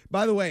whatever.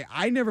 By the way,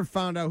 I never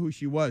found out who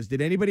she was.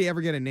 Did anybody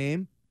ever get a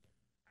name?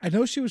 I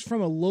know she was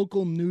from a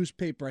local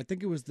newspaper. I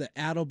think it was the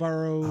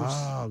Attleboro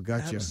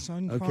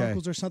Sun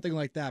Chronicles or something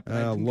like that. But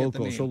I didn't get the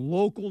name. So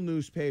local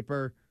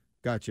newspaper.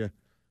 Gotcha.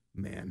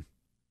 Man.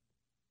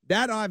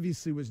 That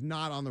obviously was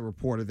not on the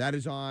reporter. That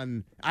is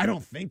on, I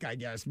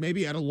guess,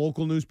 maybe at a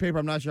local newspaper.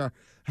 I'm not sure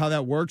how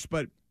that works,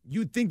 but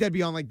you'd think that'd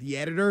be on like the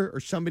editor or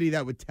somebody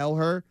that would tell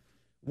her.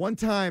 One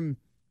time,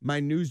 my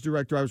news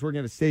director, I was working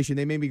at a station,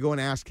 they made me go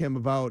and ask him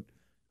about,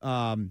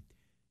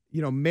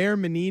 Mayor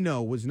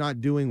Menino was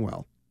not doing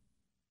well.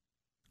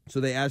 So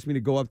they asked me to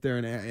go up there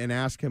and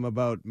ask him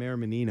about Mayor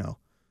Menino.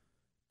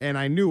 And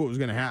I knew what was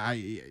going to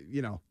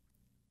happen.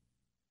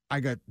 I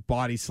got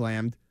body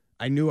slammed.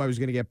 I knew I was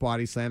going to get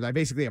body slammed. I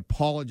basically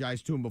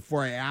apologized to him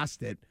before I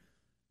asked it.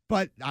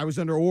 But I was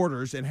under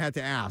orders and had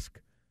to ask.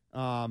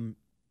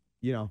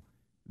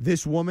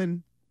 This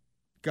woman,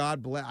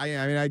 God bless.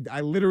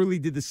 I literally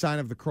did the sign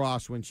of the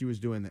cross when she was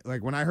doing that.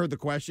 Like, when I heard the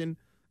question,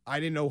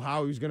 I didn't know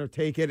how he was going to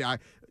take it.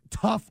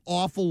 Tough,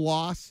 awful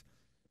loss.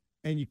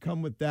 And you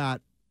come with that.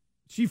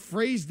 She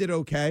phrased it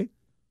okay.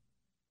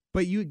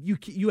 But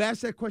you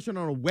asked that question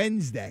on a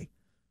Wednesday.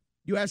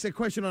 You asked that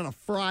question on a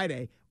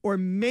Friday. Or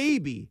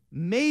maybe,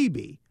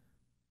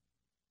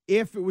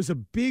 if it was a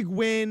big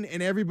win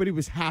and everybody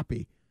was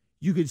happy,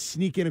 you could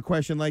sneak in a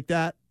question like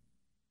that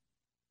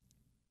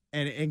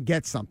and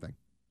get something.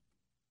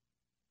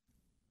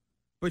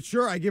 But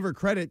sure, I give her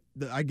credit.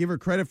 I give her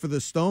credit for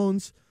the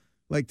Stones,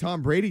 like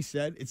Tom Brady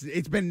said.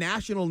 It's been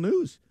national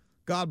news.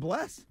 God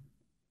bless.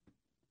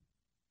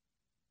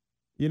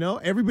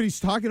 Everybody's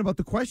talking about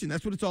the question.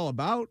 That's what it's all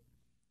about.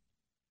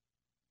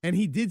 And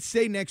he did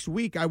say next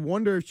week, I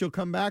wonder if she'll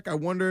come back. I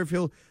wonder if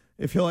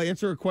he'll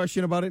answer a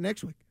question about it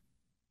next week.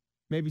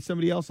 Maybe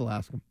somebody else will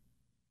ask him.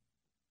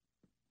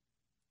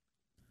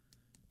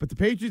 But the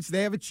Patriots,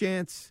 they have a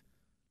chance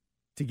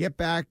to get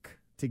back,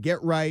 to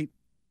get right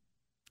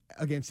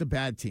against a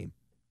bad team.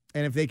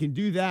 And if they can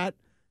do that,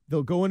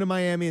 they'll go into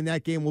Miami, and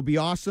that game will be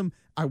awesome.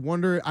 I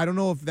don't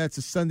know if that's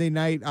a Sunday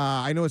night.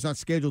 I know it's not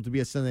scheduled to be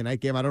a Sunday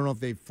night game. I don't know if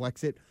they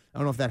flex it. I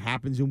don't know if that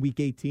happens in Week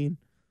 18.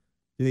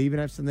 Do they even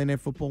have Sunday Night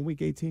Football in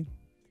Week 18?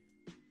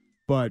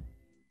 But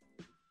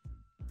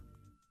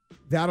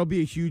that'll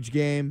be a huge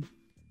game.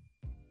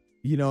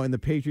 And the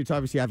Patriots,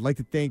 obviously, I'd like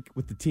to think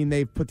with the team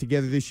they've put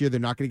together this year, they're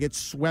not going to get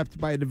swept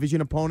by a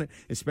division opponent,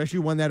 especially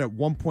one that at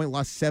one point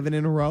lost 7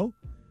 in a row.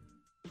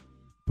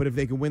 But if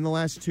they can win the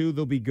last 2,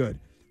 they'll be good.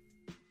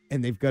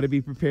 And they've got to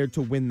be prepared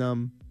to win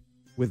them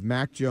with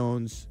Mac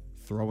Jones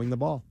throwing the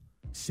ball.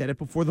 Said it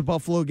before the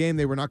Buffalo game.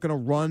 They were not going to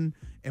run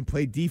and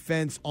play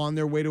defense on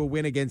their way to a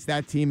win against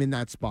that team in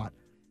that spot.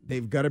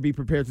 They've got to be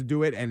prepared to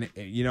do it. And,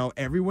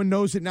 everyone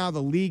knows it now.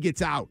 The league,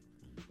 it's out.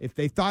 If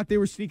they thought they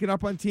were sneaking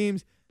up on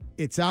teams,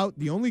 it's out.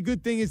 The only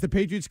good thing is the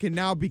Patriots can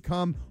now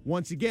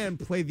once again,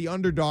 play the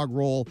underdog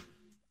role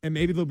And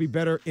maybe they'll be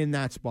better in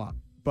that spot.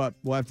 But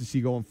we'll have to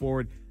see going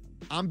forward.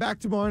 I'm back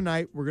tomorrow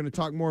night. We're going to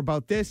talk more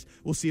about this.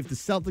 We'll see if the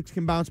Celtics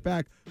can bounce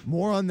back.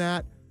 More on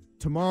that.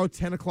 Tomorrow,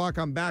 10 o'clock,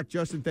 I'm back.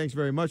 Justin, thanks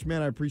very much,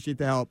 man. I appreciate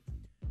the help.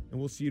 And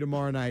we'll see you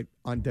tomorrow night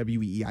on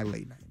WEEI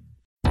Late Night.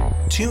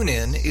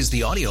 TuneIn is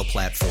the audio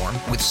platform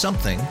with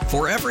something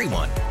for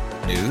everyone.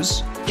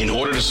 News. In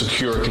order to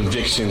secure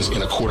convictions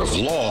in a court of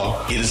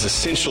law, it is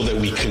essential that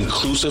we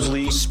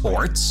conclusively.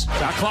 Sports.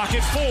 Shot clock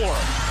at 4.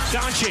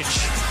 Doncic.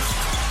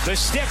 The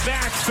step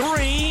back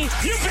 3.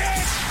 You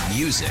bet.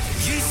 Music.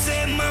 You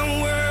set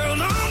my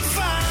world on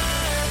fire.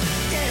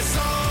 Yes,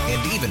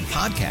 and even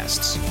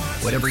podcasts.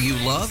 Whatever you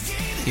love,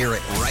 hear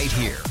it right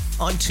here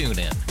on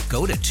TuneIn.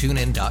 Go to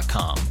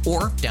TuneIn.com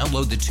or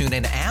download the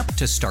TuneIn app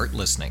to start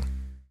listening.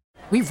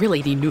 We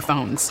really need new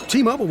phones.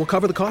 T-Mobile will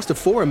cover the cost of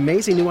 4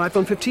 amazing new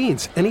iPhone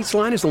 15s, and each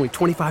line is only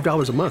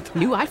 $25 a month.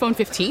 New iPhone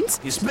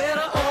 15s? It's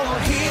better over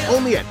here.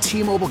 Only at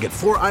T-Mobile, get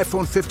 4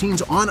 iPhone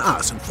 15s on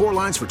us and 4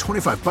 lines for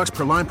 $25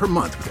 per line per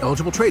month with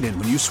eligible trade-in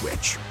when you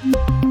switch.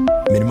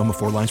 Minimum of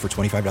 4 lines for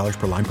 $25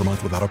 per line per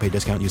month with autopay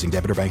discount using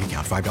debit or bank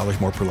account.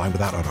 $5 more per line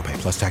without autopay,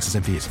 plus taxes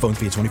and fees. Phone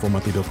fee at 24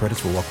 monthly bill credits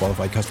for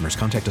well-qualified customers.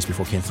 Contact us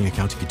before canceling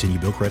account to continue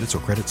bill credits or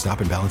credit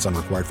stop and balance on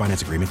required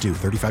finance agreement due.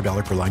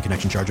 $35 per line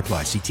connection charge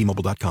applies. See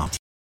T-Mobile.com.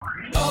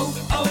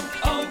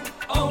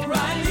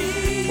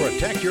 O'Reilly.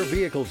 Protect your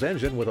vehicle's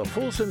engine with a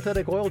full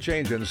synthetic oil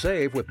change and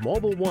save with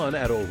Mobil 1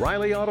 at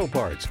O'Reilly Auto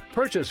Parts.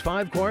 Purchase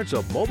 5 quarts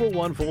of Mobil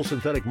 1 full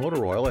synthetic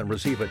motor oil and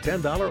receive a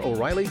 $10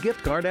 O'Reilly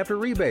gift card after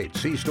rebate.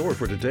 See store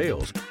for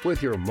details.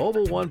 With your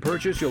Mobil 1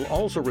 purchase, you'll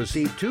also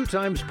receive 2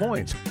 times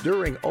points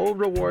during O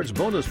Rewards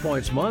Bonus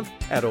Points Month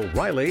at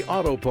O'Reilly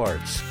Auto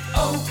Parts.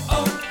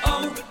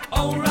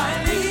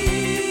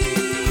 O'Reilly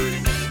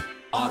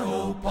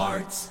Auto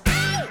Parts.